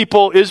his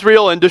people,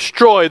 Israel, and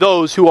destroy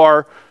those who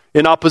are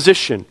in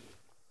opposition.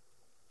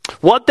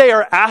 What they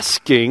are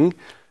asking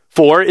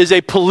for is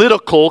a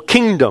political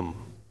kingdom.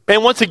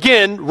 And once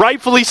again,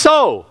 rightfully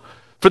so.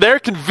 For they're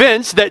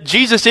convinced that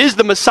Jesus is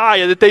the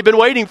Messiah that they've been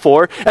waiting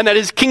for and that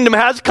his kingdom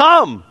has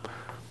come.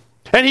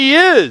 And he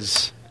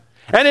is.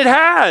 And it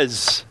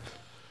has.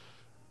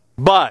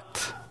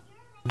 But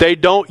they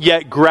don't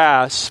yet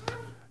grasp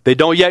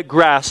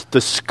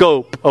the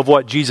scope of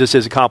what Jesus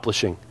is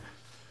accomplishing.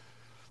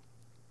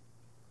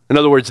 In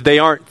other words, they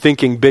aren't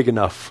thinking big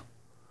enough.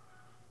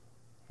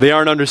 They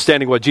aren't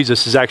understanding what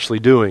Jesus is actually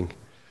doing.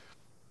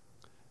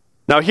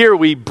 Now here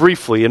we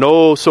briefly, and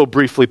oh so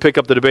briefly, pick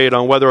up the debate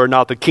on whether or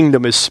not the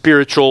kingdom is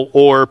spiritual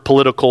or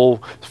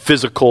political,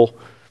 physical.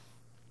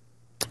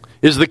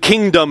 Is the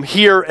kingdom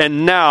here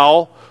and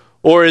now,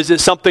 or is it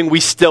something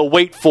we still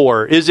wait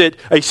for? Is it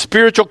a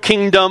spiritual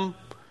kingdom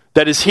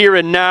that is here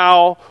and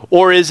now,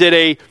 or is it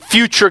a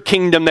future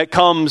kingdom that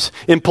comes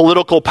in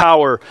political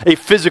power, a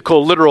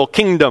physical, literal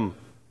kingdom?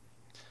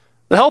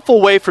 The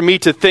helpful way for me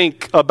to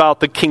think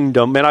about the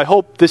kingdom, and I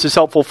hope this is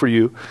helpful for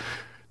you,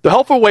 the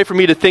helpful way for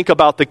me to think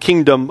about the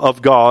kingdom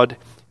of God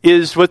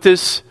is with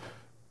this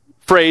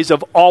phrase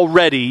of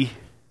already,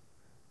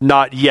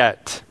 not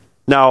yet.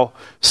 Now,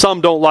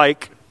 some don't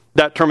like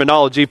that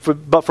terminology,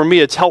 but for me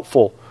it's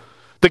helpful.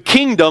 The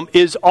kingdom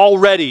is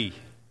already,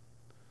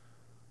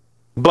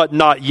 but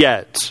not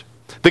yet.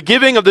 The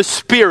giving of the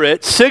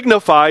Spirit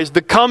signifies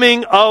the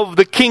coming of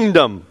the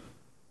kingdom.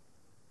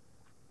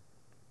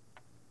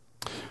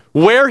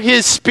 Where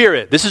his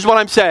Spirit, this is what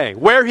I'm saying,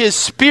 where his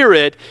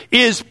Spirit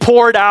is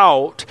poured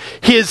out,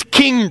 his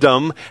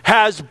kingdom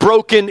has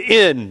broken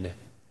in.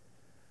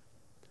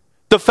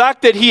 The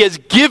fact that he has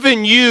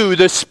given you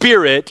the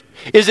Spirit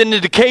is an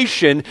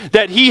indication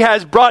that he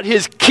has brought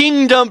his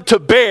kingdom to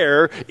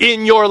bear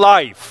in your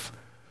life.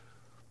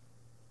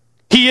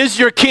 He is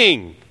your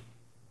king.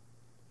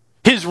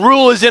 His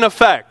rule is in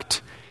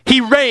effect. He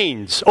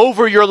reigns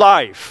over your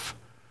life.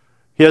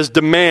 He has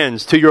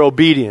demands to your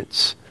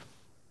obedience.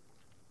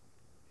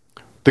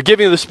 The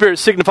giving of the Spirit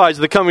signifies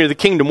the coming of the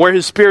kingdom. Where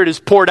his Spirit is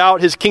poured out,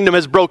 his kingdom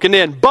has broken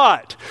in.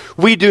 But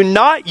we do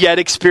not yet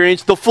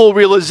experience the full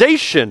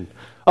realization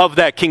of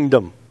that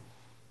kingdom.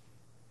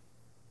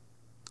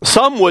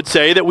 Some would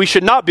say that we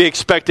should not be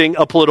expecting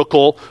a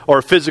political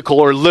or physical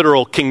or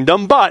literal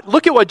kingdom, but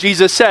look at what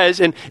Jesus says,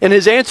 and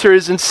his answer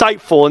is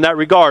insightful in that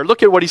regard.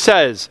 Look at what he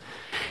says.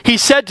 He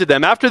said to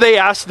them, after they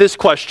asked this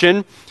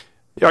question,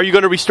 are you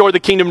going to restore the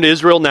kingdom to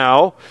Israel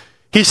now?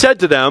 He said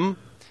to them,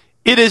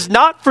 it is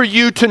not for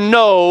you to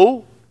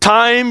know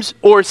times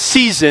or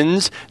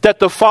seasons that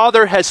the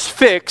Father has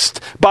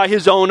fixed by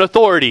his own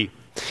authority.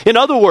 In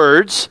other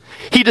words,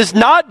 he does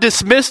not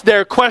dismiss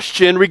their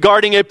question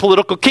regarding a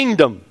political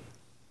kingdom.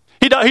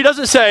 He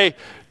doesn't say,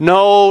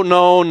 no.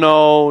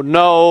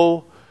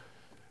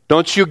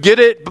 Don't you get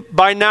it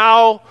by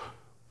now?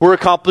 We're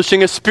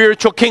accomplishing a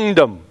spiritual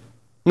kingdom.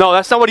 No,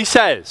 that's not what he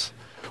says.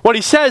 What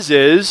he says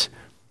is,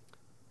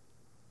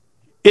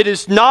 it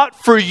is not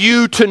for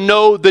you to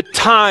know the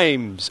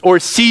times or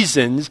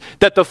seasons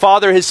that the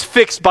Father has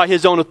fixed by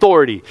his own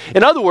authority.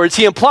 In other words,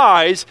 he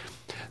implies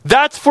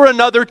that's for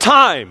another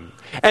time.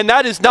 And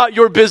that is not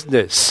your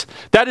business.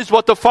 That is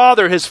what the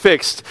Father has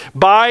fixed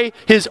by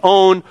his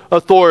own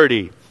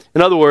authority.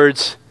 In other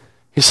words,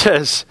 he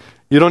says,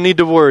 you don't need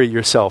to worry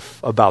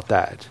yourself about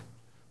that.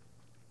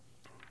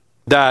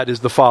 That is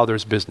the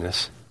Father's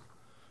business.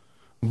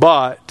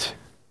 But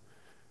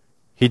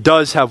he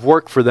does have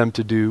work for them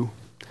to do.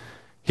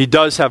 He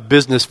does have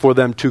business for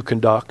them to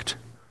conduct.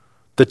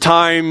 The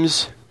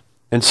times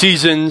and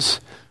seasons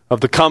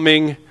of the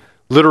coming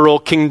literal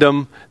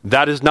kingdom,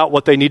 that is not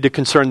what they need to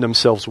concern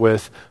themselves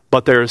with,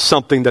 but there is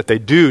something that they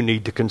do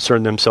need to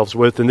concern themselves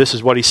with, and this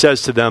is what he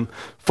says to them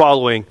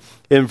following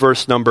in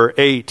verse number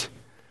 8.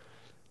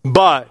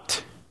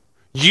 But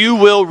you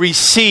will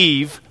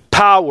receive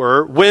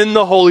power when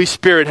the Holy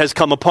Spirit has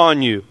come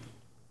upon you,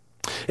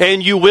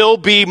 and you will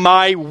be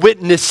my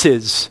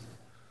witnesses.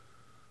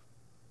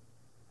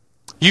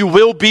 You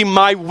will be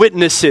my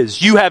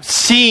witnesses. You have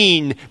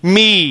seen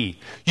me.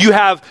 You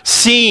have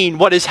seen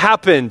what has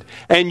happened,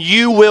 and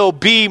you will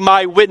be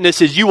my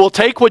witnesses. You will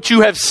take what you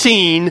have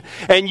seen,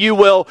 and you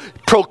will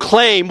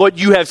proclaim what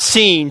you have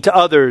seen to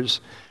others.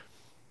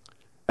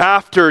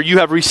 After you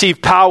have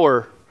received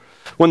power,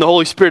 when the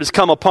Holy Spirit has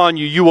come upon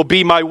you, you will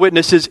be my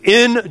witnesses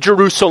in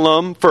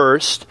Jerusalem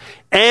first,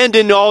 and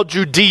in all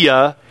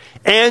Judea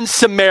and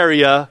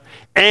Samaria,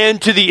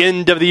 and to the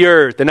end of the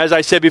earth. And as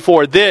I said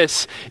before,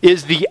 this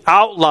is the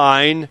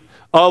outline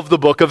of the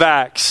book of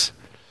Acts.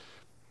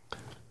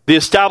 The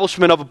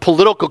establishment of a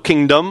political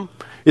kingdom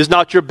is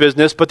not your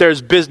business, but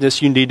there's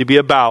business you need to be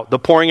about. The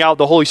pouring out of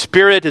the Holy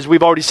Spirit, as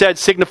we've already said,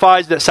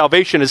 signifies that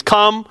salvation has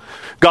come.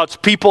 God's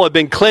people have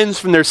been cleansed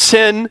from their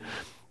sin.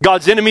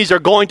 God's enemies are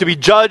going to be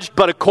judged.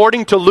 But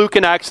according to Luke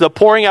and Acts, the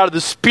pouring out of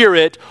the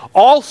Spirit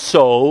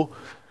also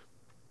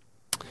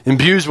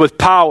imbues with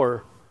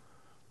power,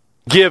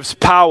 gives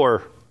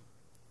power.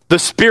 The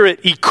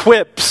Spirit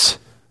equips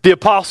the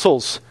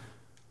apostles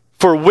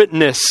for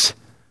witness.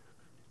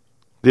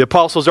 The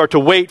apostles are to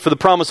wait for the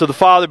promise of the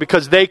Father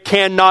because they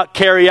cannot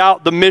carry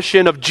out the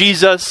mission of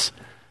Jesus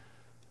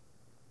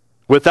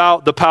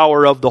without the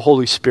power of the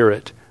Holy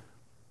Spirit.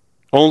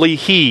 Only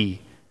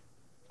He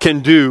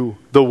can do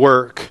the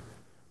work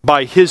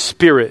by His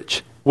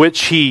Spirit,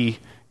 which He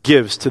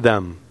gives to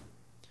them.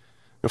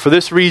 And for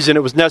this reason,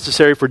 it was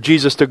necessary for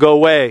Jesus to go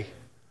away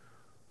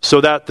so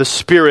that the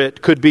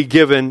Spirit could be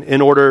given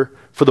in order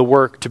for the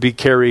work to be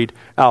carried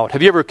out.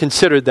 Have you ever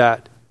considered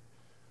that?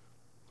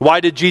 Why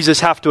did Jesus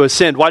have to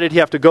ascend? Why did he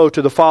have to go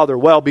to the Father?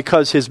 Well,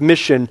 because his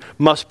mission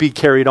must be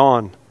carried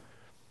on.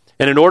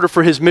 And in order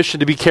for his mission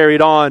to be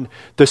carried on,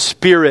 the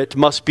Spirit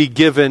must be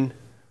given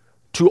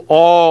to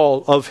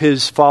all of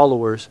his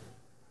followers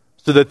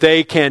so that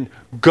they can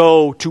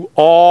go to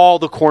all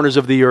the corners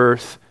of the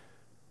earth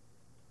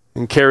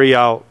and carry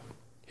out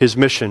his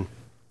mission.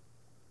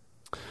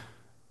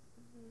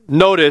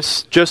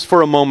 Notice, just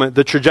for a moment,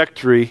 the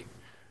trajectory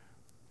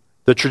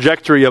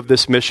of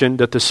this mission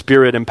that the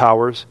Spirit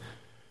empowers.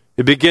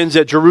 It begins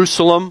at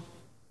Jerusalem,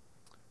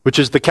 which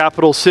is the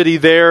capital city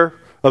there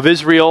of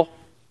Israel.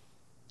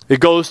 It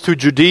goes to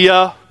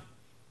Judea,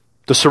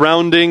 the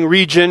surrounding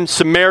region,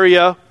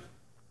 Samaria,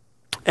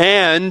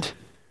 and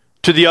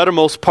to the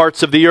uttermost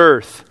parts of the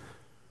earth.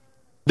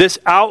 This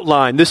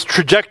outline, this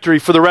trajectory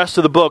for the rest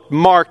of the book,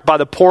 marked by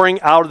the pouring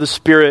out of the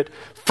Spirit,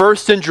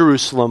 first in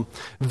Jerusalem,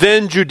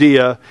 then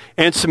Judea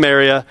and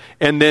Samaria,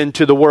 and then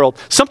to the world.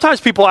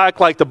 Sometimes people act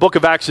like the book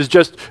of Acts is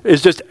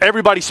just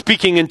everybody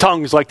speaking in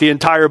tongues like the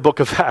entire book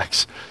of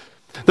Acts.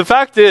 The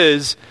fact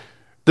is,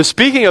 the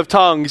speaking of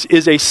tongues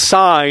is a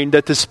sign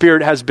that the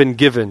Spirit has been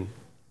given.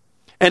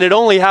 And it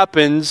only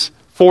happens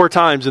 4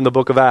 times in the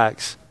book of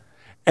Acts.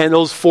 And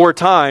those 4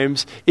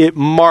 times, it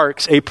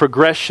marks a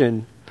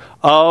progression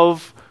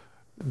of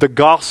the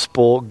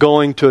gospel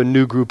going to a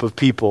new group of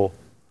people.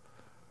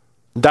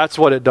 That's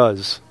what it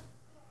does.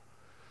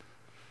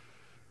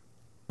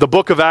 The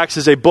book of Acts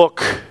is a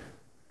book,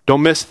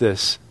 don't miss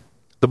this.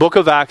 The book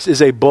of Acts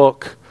is a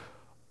book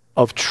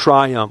of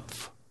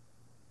triumph.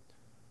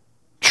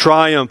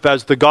 Triumph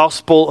as the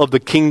gospel of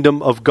the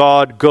kingdom of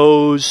God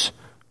goes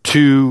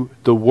to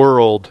the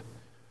world.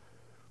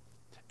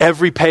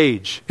 Every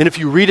page, and if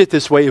you read it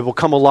this way, it will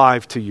come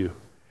alive to you.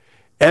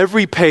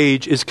 Every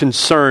page is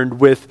concerned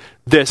with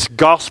this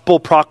gospel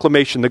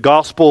proclamation, the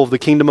gospel of the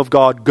kingdom of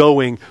God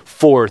going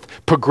forth,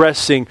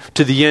 progressing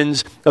to the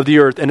ends of the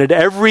earth. And at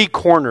every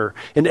corner,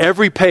 in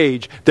every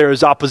page, there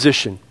is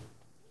opposition.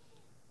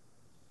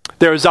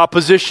 There is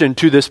opposition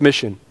to this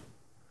mission.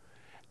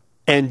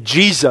 And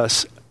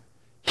Jesus,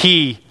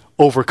 he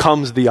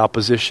overcomes the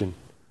opposition.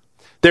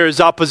 There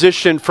is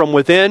opposition from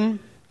within.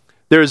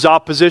 There is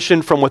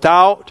opposition from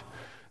without.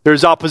 There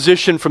is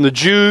opposition from the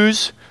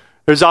Jews.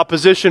 There's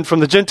opposition from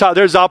the Gentiles.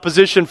 There's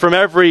opposition from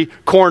every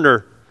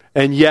corner.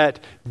 And yet,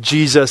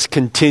 Jesus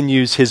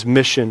continues his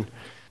mission.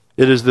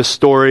 It is the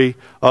story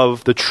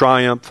of the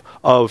triumph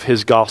of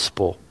his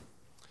gospel.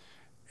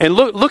 And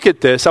look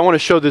at this. I want to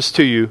show this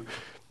to you.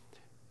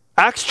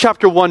 Acts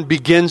chapter 1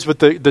 begins with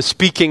the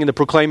speaking and the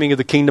proclaiming of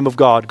the kingdom of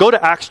God. Go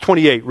to Acts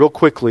 28 real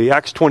quickly.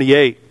 Acts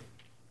 28.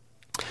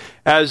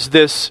 As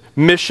this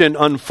mission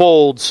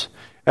unfolds,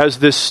 as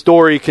this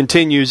story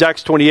continues,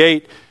 Acts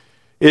 28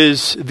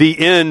 is the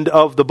end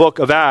of the book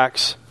of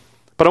Acts.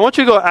 But I want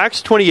you to go to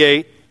Acts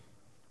 28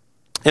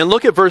 and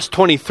look at verse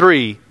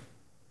 23.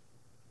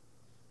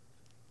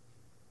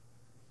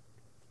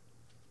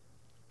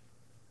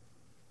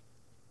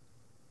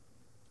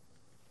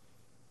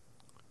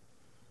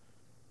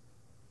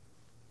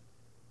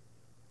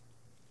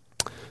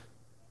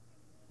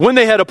 When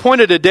they had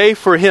appointed a day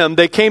for him,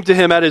 they came to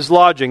him at his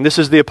lodging. This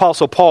is the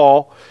Apostle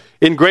Paul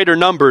in greater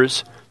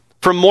numbers.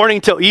 From morning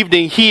till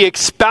evening, he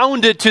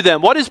expounded to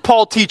them. What is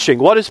Paul teaching?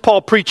 What is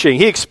Paul preaching?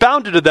 He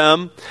expounded to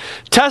them,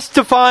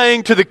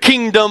 testifying to the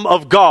kingdom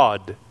of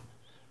God.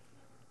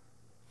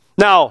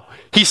 Now,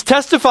 he's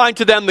testifying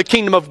to them the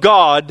kingdom of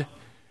God,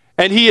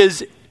 and he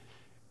is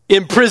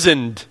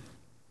imprisoned.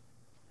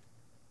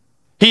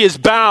 He is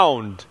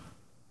bound.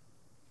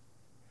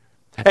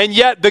 And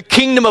yet the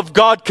kingdom of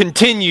God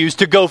continues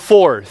to go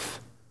forth.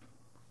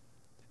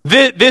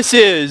 This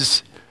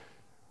is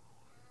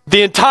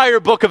the entire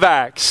book of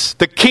Acts.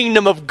 The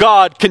kingdom of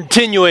God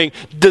continuing.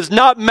 Does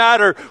not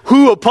matter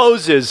who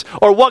opposes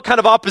or what kind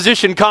of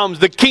opposition comes.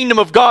 The kingdom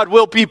of God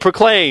will be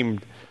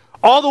proclaimed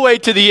all the way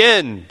to the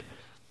end.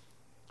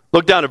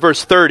 Look down at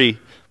verse 30.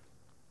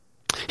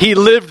 He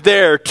lived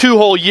there 2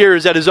 whole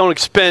years at his own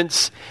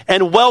expense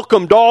and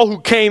welcomed all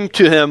who came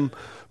to him,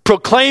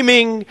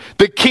 proclaiming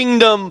the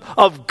kingdom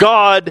of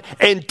God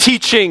and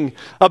teaching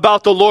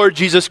about the Lord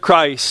Jesus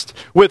Christ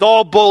with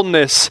all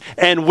boldness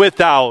and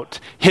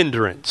without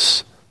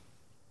hindrance.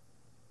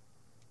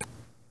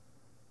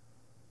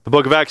 The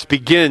book of Acts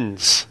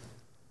begins,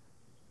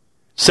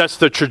 sets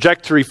the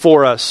trajectory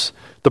for us.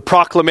 The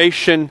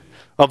proclamation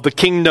of the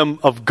kingdom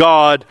of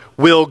God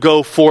will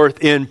go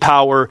forth in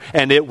power,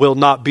 and it will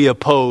not be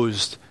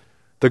opposed.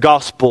 The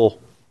gospel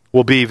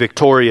will be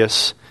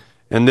victorious,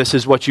 and this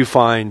is what you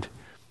find.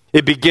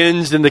 It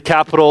begins in the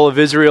capital of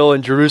Israel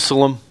in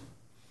Jerusalem,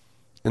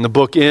 and the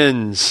book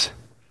ends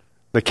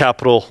the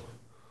capital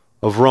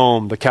of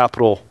Rome, the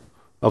capital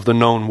of the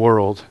known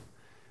world.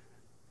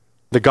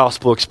 The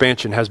gospel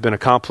expansion has been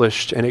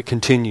accomplished, and it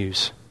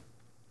continues.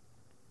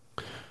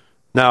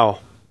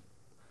 Now,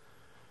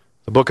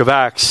 the book of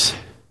Acts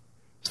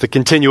is the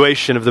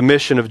continuation of the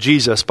mission of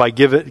Jesus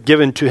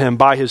given to him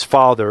by his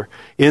Father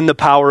in the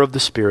power of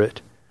the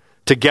Spirit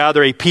to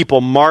gather a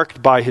people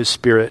marked by his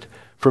Spirit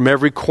from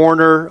every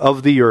corner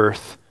of the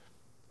earth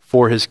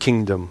for his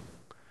kingdom.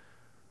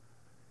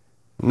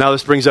 Now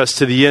this brings us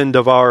to the end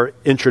of our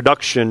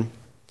introduction.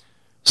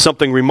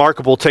 Something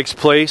remarkable takes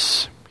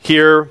place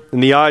here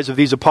in the eyes of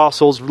these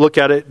apostles. Look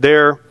at it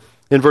there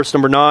in verse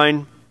number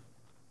 9.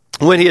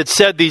 When he had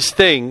said these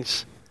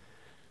things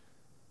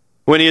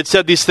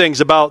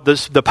about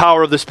the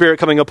power of the Spirit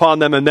coming upon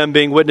them and them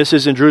being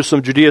witnesses in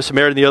Jerusalem, Judea,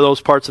 Samaria, and the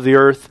other parts of the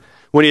earth,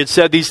 when he had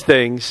said these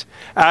things,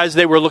 as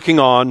they were looking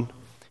on,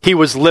 he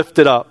was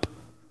lifted up,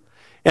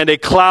 and a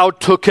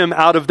cloud took him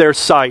out of their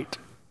sight.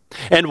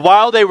 And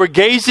while they were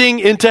gazing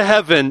into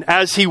heaven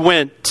as he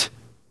went,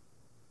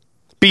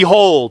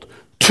 behold,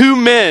 2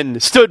 men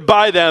stood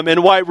by them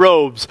in white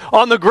robes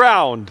on the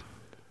ground.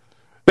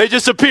 They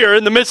just appear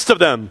in the midst of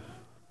them.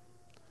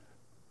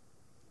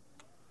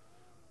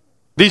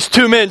 These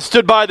 2 men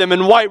stood by them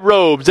in white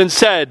robes and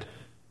said,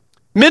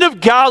 "Men of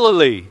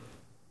Galilee,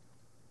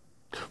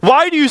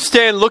 why do you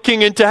stand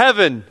looking into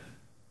heaven?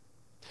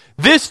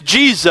 This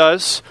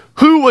Jesus,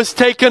 who was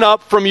taken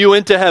up from you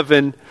into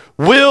heaven,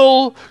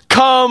 will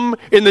come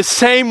in the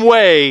same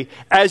way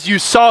as you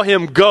saw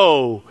him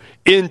go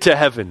into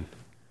heaven."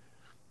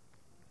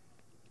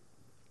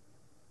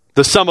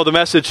 The sum of the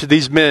message to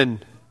these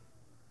men: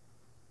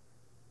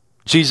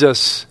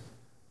 Jesus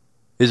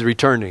is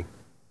returning.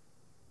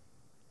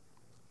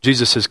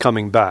 Jesus is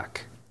coming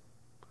back.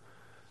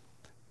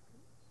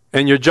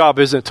 And your job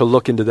isn't to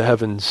look into the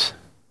heavens.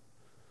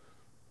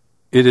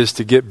 It is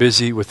to get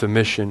busy with the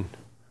mission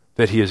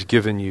that he has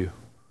given you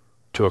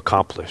to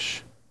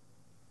accomplish.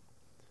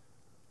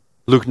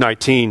 Luke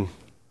 19,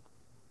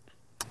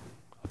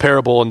 a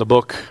parable in the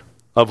book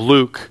of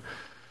Luke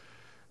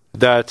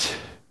that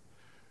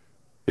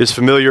is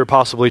familiar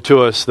possibly to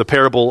us, the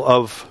parable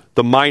of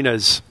the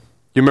minas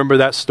You remember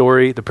that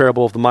story, the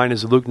parable of the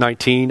minas of Luke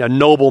 19? A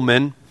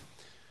nobleman,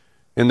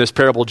 in this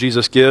parable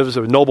Jesus gives,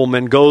 a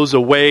nobleman goes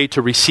away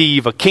to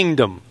receive a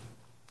kingdom.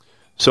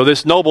 So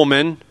this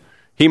nobleman,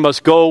 he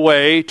must go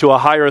away to a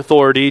higher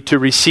authority to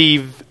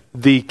receive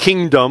the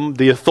kingdom,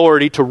 the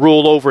authority to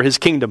rule over his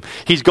kingdom.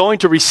 He's going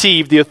to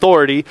receive the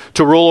authority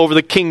to rule over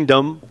the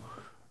kingdom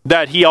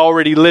that he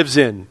already lives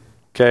in.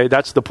 Okay,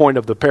 that's the point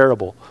of the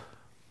parable.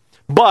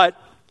 But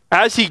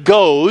as he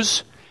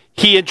goes,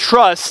 he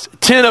entrusts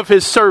 10 of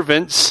his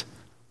servants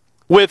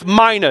with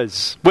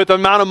minas, with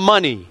amount of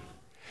money.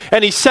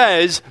 And he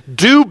says,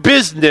 do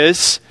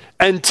business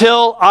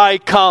until I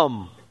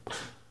come.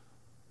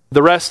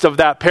 The rest of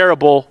that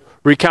parable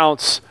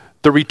recounts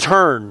the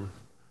return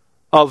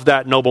of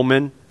that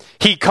nobleman.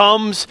 He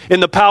comes in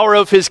the power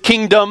of his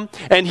kingdom,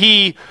 and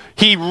he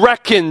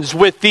reckons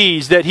with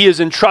these that he is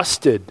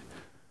entrusted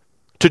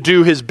to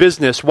do his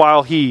business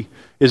while he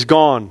is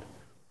gone.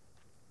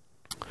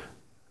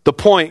 The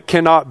point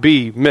cannot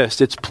be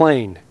missed. It's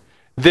plain.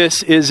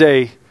 This is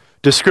a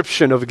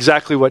description of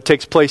exactly what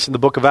takes place in the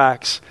book of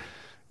Acts.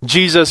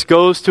 Jesus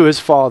goes to his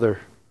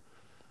Father.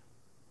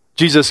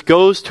 Jesus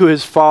goes to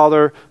his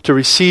Father to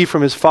receive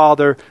from his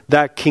Father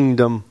that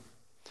kingdom.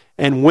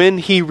 And when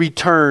he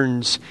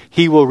returns,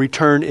 he will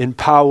return in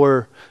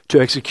power to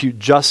execute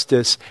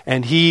justice,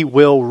 and he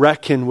will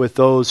reckon with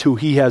those who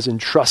he has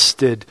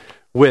entrusted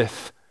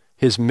with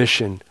his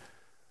mission,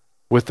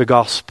 with the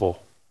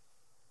gospel.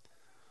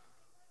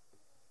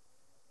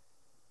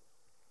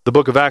 The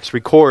book of Acts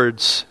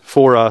records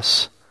for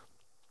us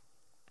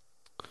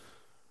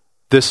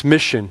this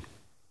mission,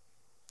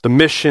 the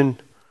mission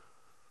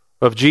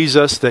of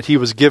Jesus that he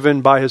was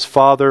given by his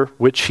Father,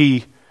 which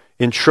he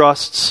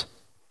entrusts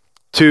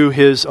to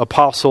his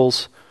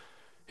apostles.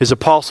 His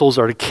apostles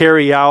are to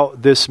carry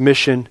out this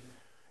mission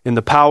in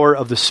the power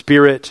of the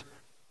Spirit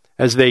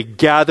as they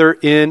gather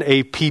in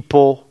a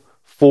people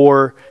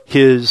for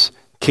his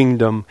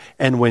kingdom.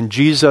 And when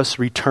Jesus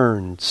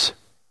returns,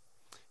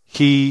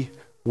 he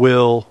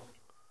will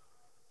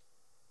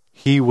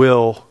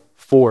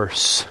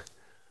force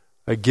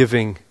a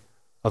giving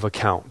of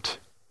account.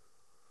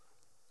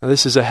 Now,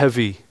 this is a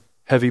heavy,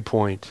 heavy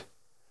point.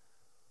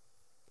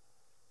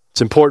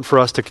 It's important for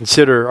us to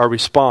consider our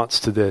response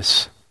to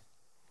this.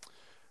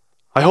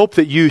 I hope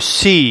that you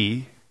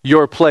see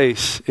your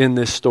place in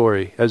this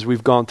story as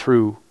we've gone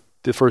through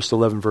the first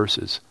 11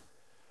 verses.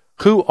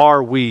 Who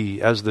are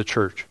we as the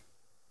church?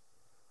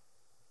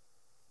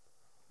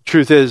 The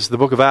truth is, the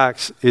book of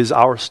Acts is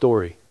our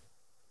story.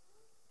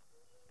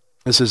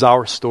 This is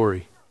our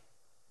story.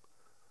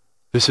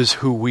 This is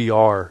who we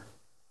are.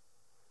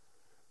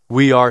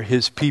 We are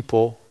his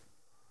people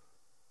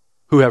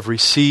who have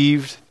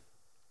received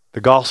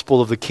the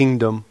gospel of the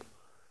kingdom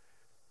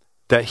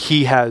that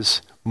he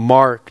has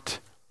marked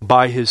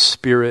by his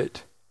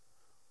Spirit,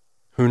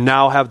 who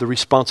now have the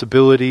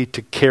responsibility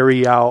to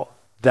carry out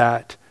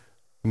that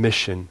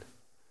mission.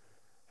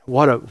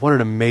 What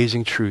an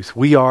amazing truth.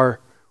 We are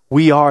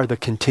the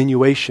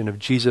continuation of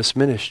Jesus'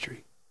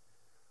 ministry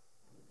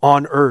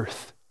on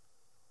earth.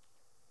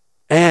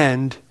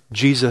 And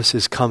Jesus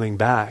is coming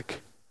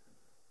back,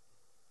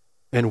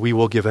 and we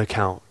will give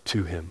account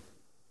to him.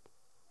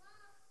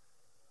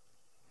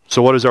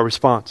 So what is our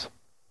response?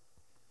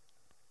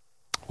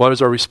 What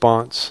is our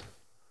response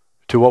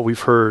to what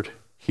we've heard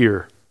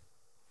here?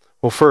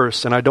 Well,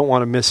 first, and I don't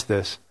want to miss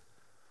this,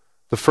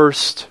 the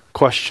first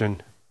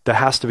question that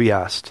has to be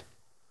asked: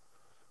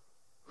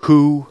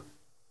 who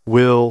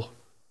will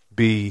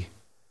be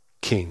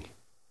king?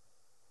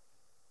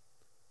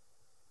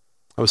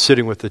 I was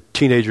sitting with the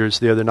teenagers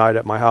the other night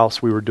at my house.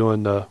 We were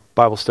doing the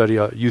Bible study,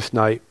 youth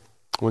night,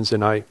 Wednesday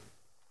night,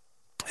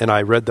 and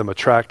I read them a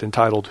tract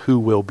entitled, Who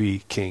Will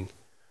Be King?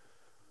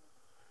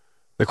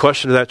 The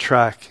question of that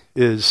tract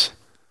is,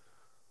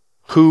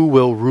 who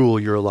will rule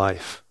your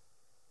life?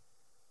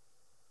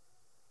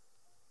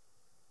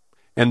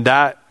 And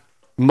that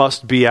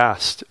must be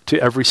asked to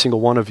every single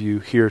one of you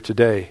here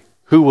today.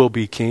 Who will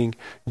be king?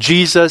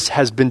 Jesus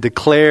has been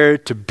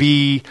declared to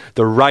be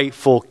the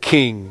rightful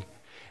king.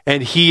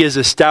 And he is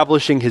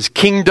establishing his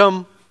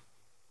kingdom.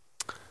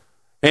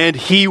 And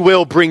he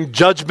will bring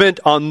judgment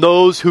on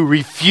those who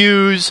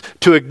refuse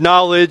to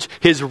acknowledge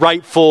his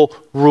rightful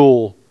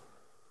rule.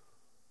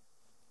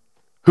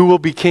 Who will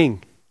be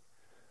king?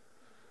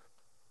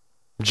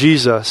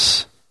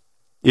 Jesus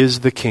is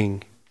the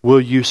king. Will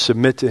you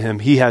submit to him?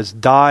 He has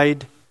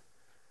died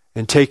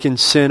and taken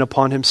sin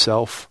upon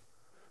himself.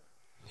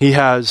 He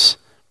has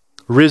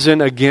risen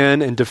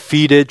again and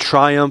defeated,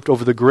 triumphed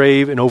over the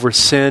grave and over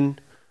sin.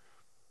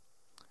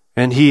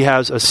 And he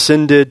has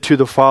ascended to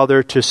the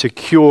Father to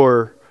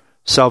secure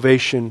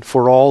salvation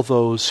for all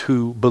those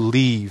who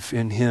believe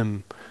in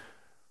him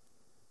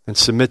and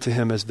submit to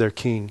him as their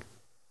king.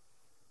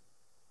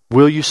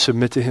 Will you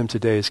submit to him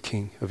today as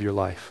king of your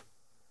life?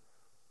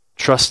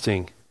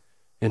 Trusting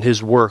in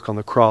his work on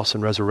the cross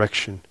and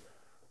resurrection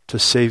to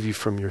save you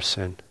from your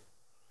sin.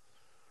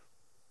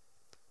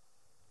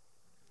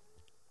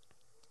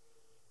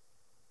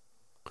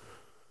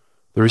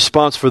 The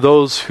response for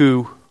those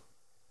who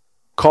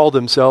call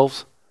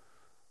themselves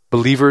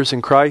believers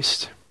in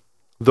Christ,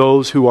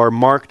 those who are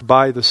marked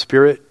by the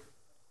Spirit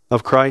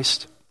of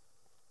Christ.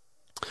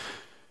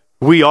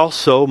 We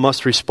also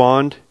must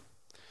respond.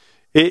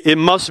 It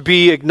must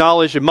be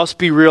acknowledged, it must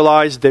be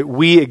realized that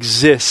we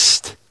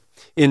exist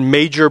in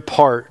major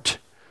part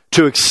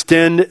to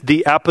extend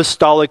the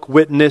apostolic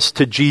witness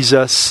to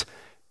Jesus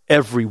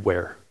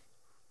everywhere.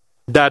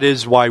 That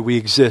is why we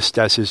exist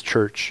as His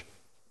church.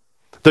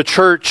 The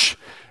church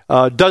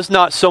does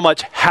not so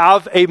much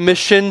have a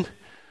mission.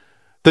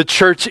 The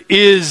church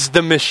is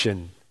the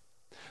mission.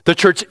 The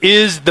church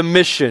is the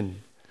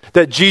mission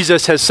that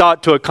Jesus has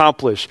sought to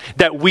accomplish,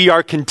 that we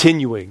are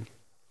continuing.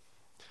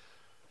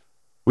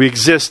 We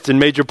exist in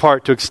major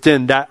part to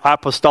extend that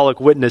apostolic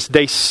witness.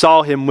 They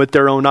saw Him with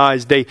their own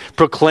eyes. They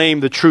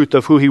proclaimed the truth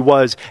of who He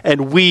was.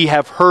 And we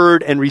have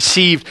heard and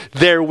received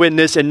their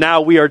witness. And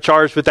now we are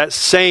charged with that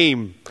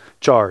same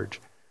charge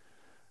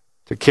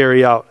to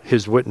carry out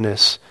His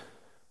witness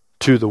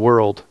to the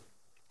world.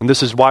 And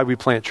this is why we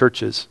plant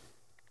churches.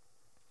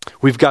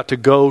 We've got to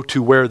go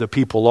to where the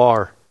people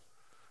are.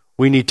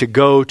 We need to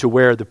go to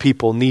where the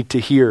people need to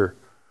hear.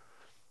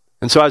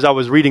 And so as I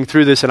was reading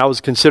through this and I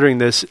was considering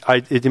this,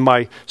 in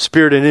my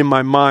spirit and in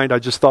my mind, I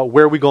just thought,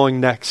 where are we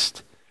going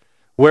next?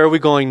 Where are we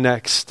going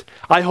next?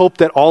 I hope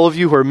that all of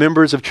you who are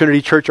members of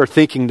Trinity Church are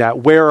thinking that.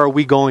 Where are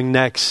we going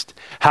next?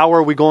 How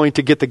are we going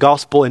to get the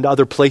gospel into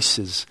other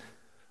places?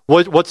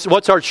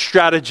 What's our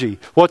strategy?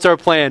 What's our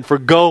plan for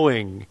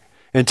going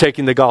and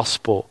taking the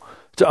gospel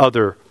to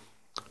other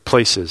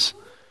places?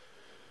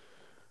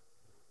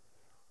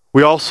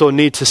 We also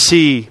need to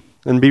see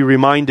and be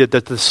reminded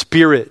that the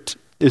Spirit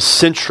is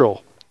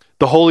central.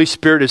 The Holy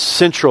Spirit is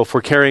central for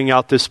carrying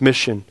out this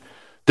mission,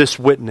 this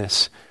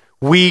witness.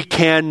 We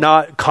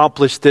cannot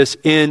accomplish this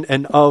in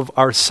and of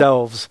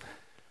ourselves.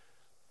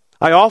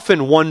 I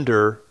often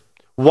wonder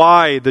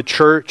why the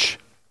church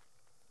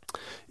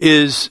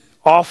is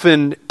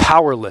often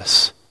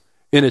powerless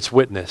in its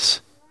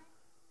witness.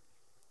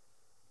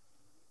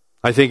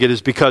 I think it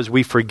is because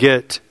we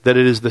forget that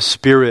it is the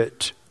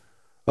Spirit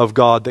of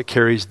God that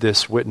carries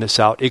this witness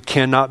out. It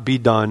cannot be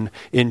done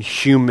in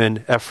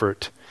human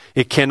effort.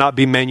 It cannot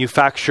be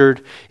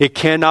manufactured. It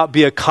cannot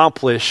be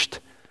accomplished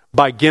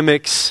by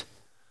gimmicks.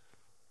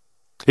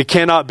 It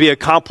cannot be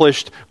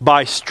accomplished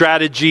by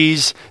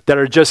strategies that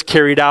are just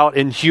carried out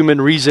in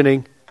human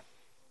reasoning.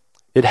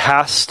 It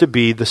has to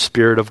be the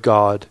Spirit of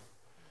God.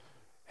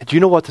 And do you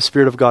know what the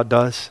Spirit of God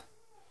does?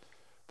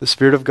 The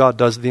Spirit of God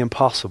does the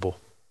impossible.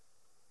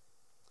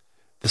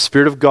 The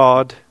Spirit of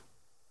God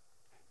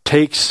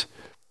takes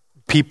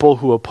people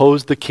who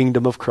oppose the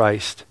kingdom of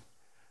Christ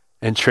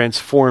and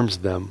transforms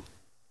them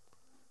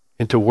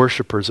into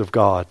worshipers of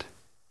God.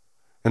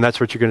 And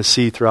that's what you're going to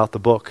see throughout the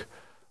book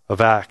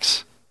of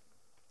Acts.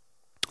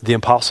 The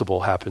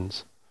impossible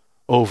happens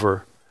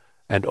over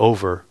and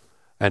over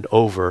and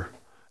over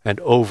and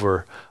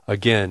over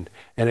again.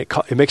 And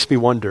it makes me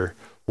wonder,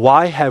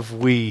 why have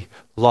we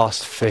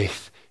lost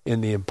faith in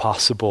the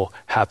impossible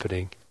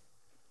happening?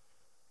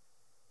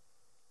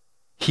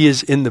 He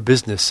is in the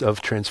business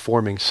of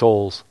transforming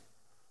souls,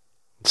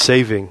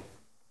 saving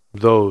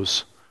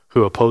those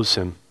who oppose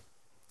Him.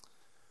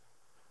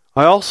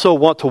 I also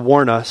want to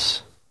warn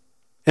us,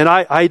 and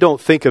I don't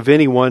think of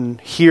anyone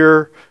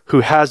here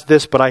who has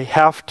this, but I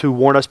have to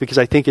warn us because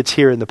I think it's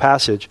here in the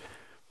passage.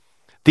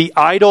 The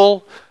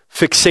idle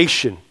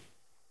fixation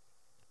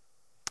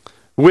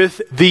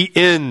with the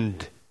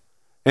end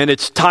and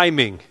its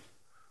timing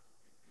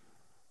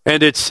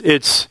and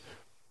its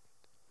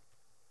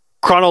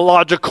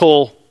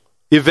chronological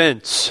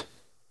events.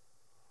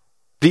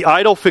 The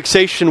idle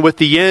fixation with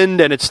the end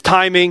and its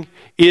timing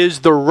is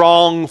the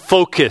wrong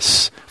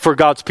focus for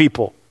God's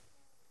people.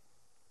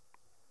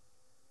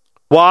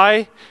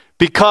 Why?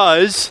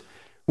 Because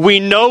we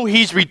know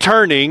He's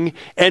returning,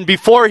 and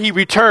before He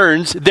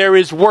returns, there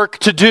is work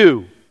to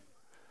do.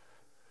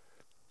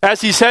 As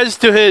He says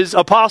to His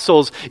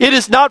apostles, it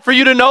is not for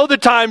you to know the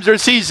times or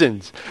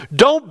seasons.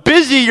 Don't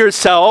busy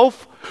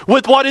yourself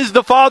with what is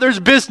the Father's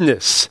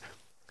business.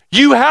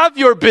 You have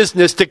your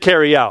business to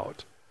carry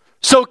out.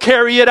 So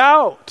carry it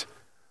out.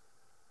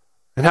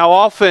 And how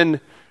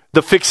often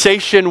the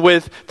fixation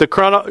with the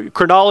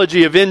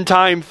chronology of end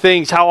time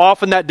things, how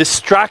often that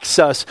distracts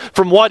us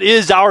from what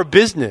is our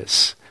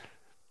business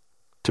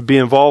to be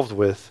involved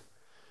with.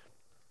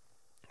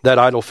 That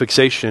idle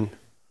fixation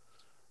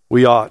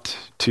we ought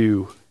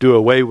to do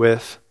away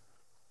with,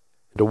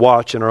 to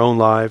watch in our own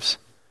lives.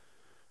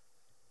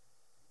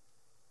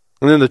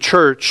 And then the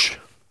church,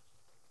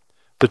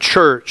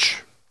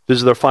 this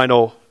is the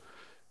final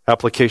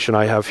application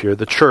I have here.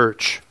 The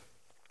church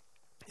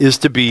is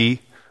to be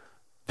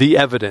the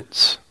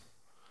evidence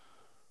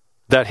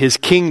that His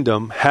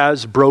kingdom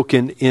has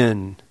broken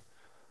in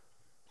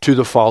to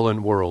the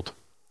fallen world.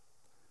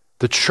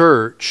 The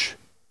church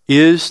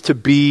is to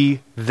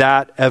be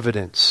that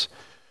evidence.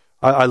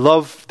 I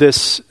love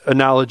this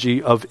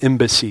analogy of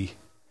embassy.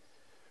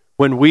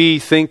 When we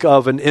think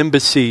of an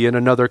embassy in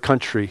another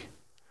country,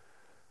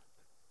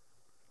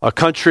 A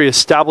country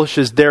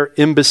establishes their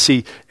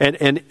embassy,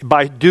 and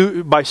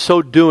by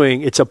so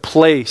doing, it's a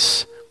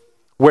place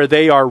where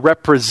they are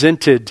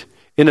represented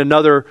in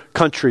another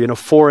country, in a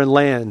foreign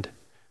land,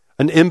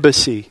 an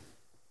embassy.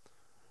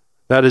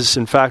 That is,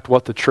 in fact,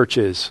 what the church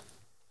is.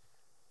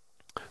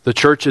 The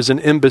church is an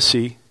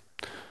embassy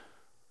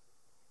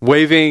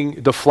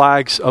waving the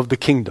flags of the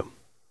kingdom,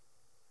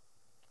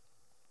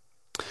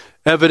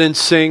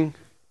 evidencing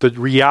the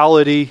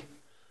reality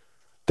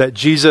that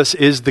Jesus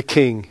is the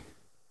King,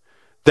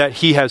 that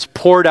he has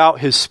poured out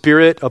his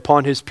Spirit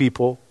upon his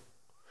people,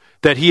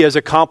 that he has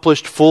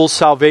accomplished full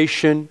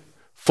salvation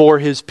for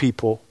his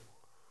people,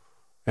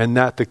 and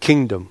that the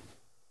kingdom,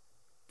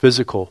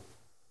 physical,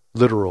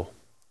 literal,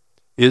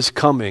 is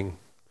coming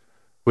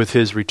with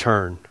his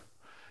return.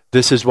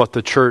 This is what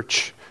the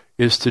church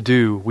is to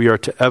do. We are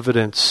to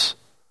evidence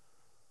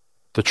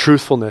the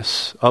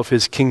truthfulness of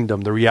his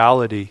kingdom, the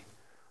reality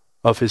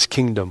of his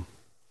kingdom.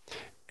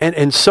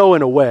 And so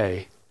in a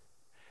way,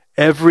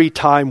 every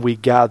time we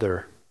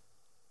gather,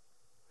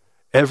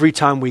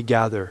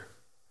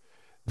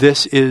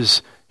 this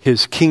is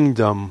his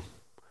kingdom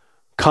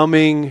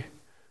coming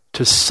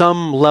to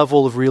some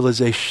level of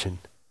realization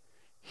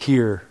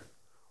here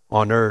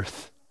on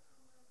earth.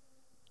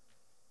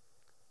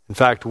 In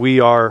fact, we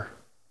are,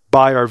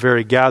 by our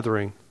very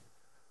gathering,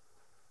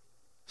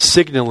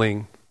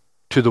 signaling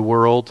to the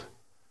world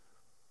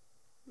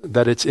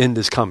that its end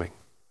is coming.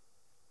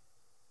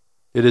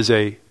 It is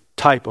a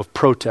type of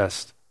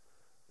protest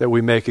that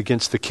we make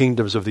against the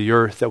kingdoms of the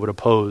earth that would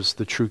oppose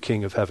the true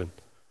King of heaven.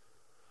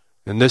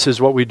 And this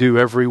is what we do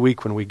every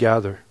week when we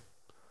gather.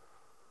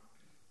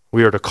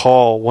 We are to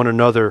call one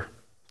another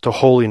to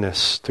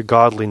holiness, to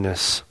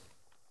godliness.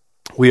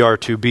 We are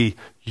to be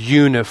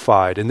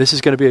unified. And this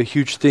is going to be a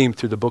huge theme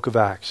through the book of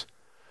Acts.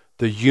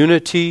 The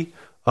unity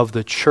of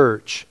the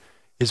church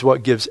is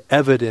what gives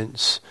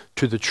evidence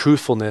to the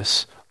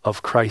truthfulness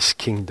of Christ's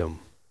kingdom.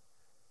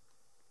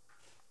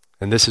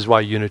 And this is why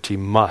unity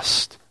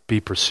must be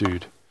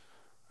pursued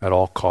at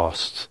all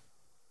costs.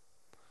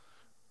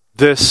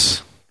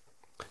 This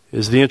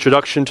is the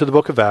introduction to the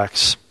book of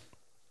Acts.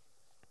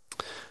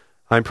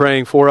 I'm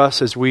praying for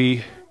us as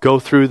we go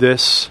through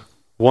this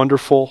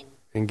wonderful,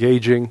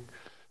 engaging,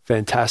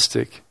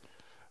 fantastic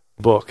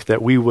book,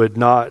 that we would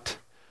not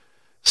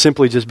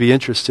simply just be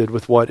interested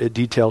with what it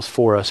details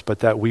for us, but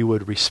that we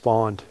would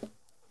respond,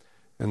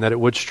 and that it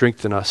would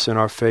strengthen us in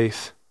our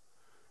faith,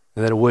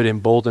 and that it would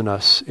embolden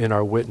us in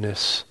our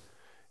witness,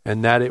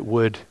 and that it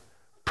would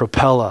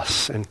propel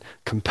us and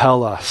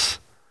compel us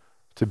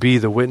to be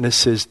the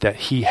witnesses that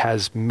he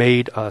has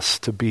made us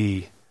to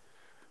be,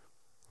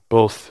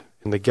 both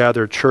in the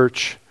gathered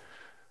church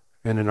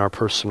and in our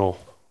personal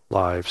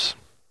lives.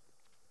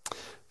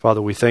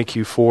 Father, we thank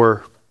you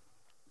for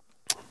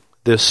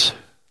this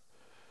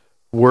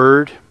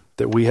word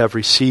that we have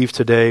received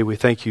today. We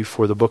thank you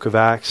for the book of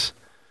Acts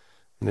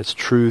and its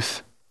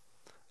truth.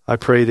 I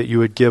pray that you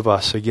would give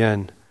us,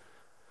 again,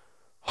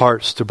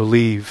 hearts to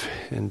believe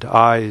and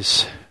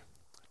eyes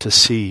to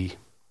see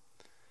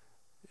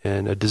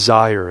and a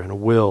desire and a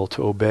will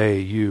to obey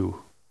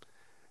you.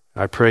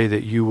 I pray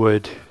that you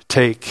would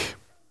take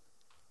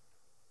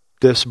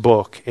this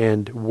book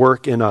and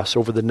work in us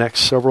over the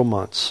next several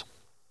months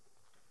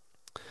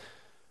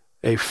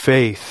a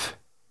faith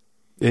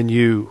in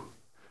you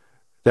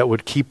that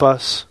would keep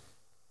us,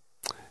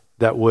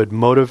 that would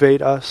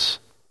motivate us,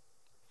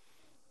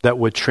 that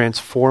would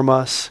transform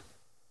us,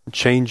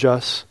 change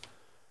us.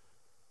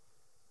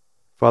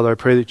 Father, I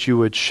pray that you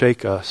would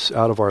shake us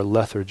out of our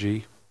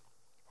lethargy,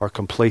 our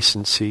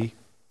complacency,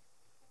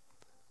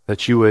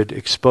 that you would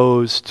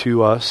expose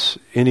to us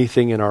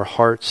anything in our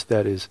hearts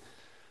that is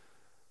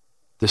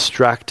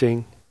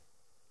distracting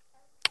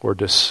or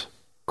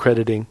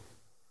discrediting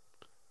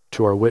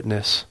to our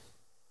witness.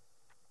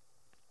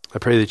 I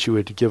pray that you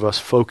would give us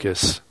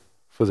focus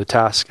for the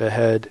task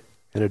ahead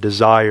and a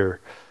desire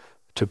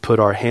to put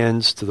our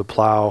hands to the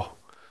plow,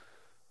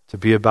 to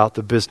be about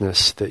the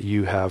business that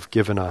you have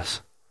given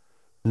us,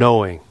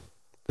 knowing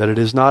that it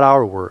is not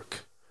our work,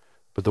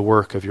 but the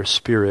work of your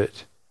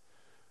Spirit.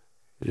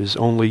 It is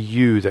only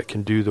you that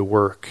can do the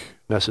work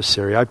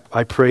necessary.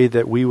 I pray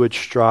that we would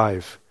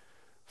strive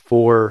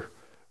for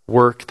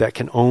work that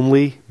can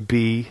only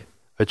be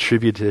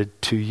attributed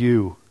to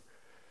you.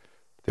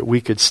 That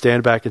we could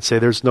stand back and say,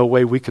 there's no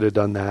way we could have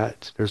done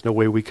that. There's no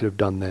way we could have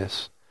done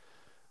this.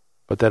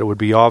 But that it would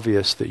be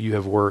obvious that you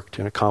have worked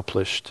and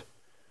accomplished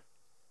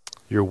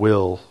your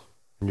will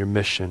and your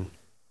mission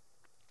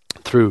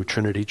through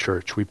Trinity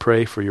Church. We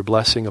pray for your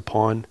blessing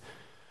upon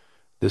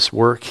this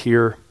work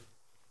here,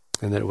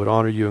 and that it would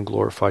honor you and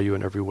glorify you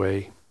in every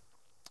way.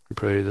 We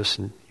pray this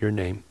in your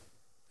name.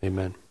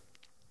 Amen.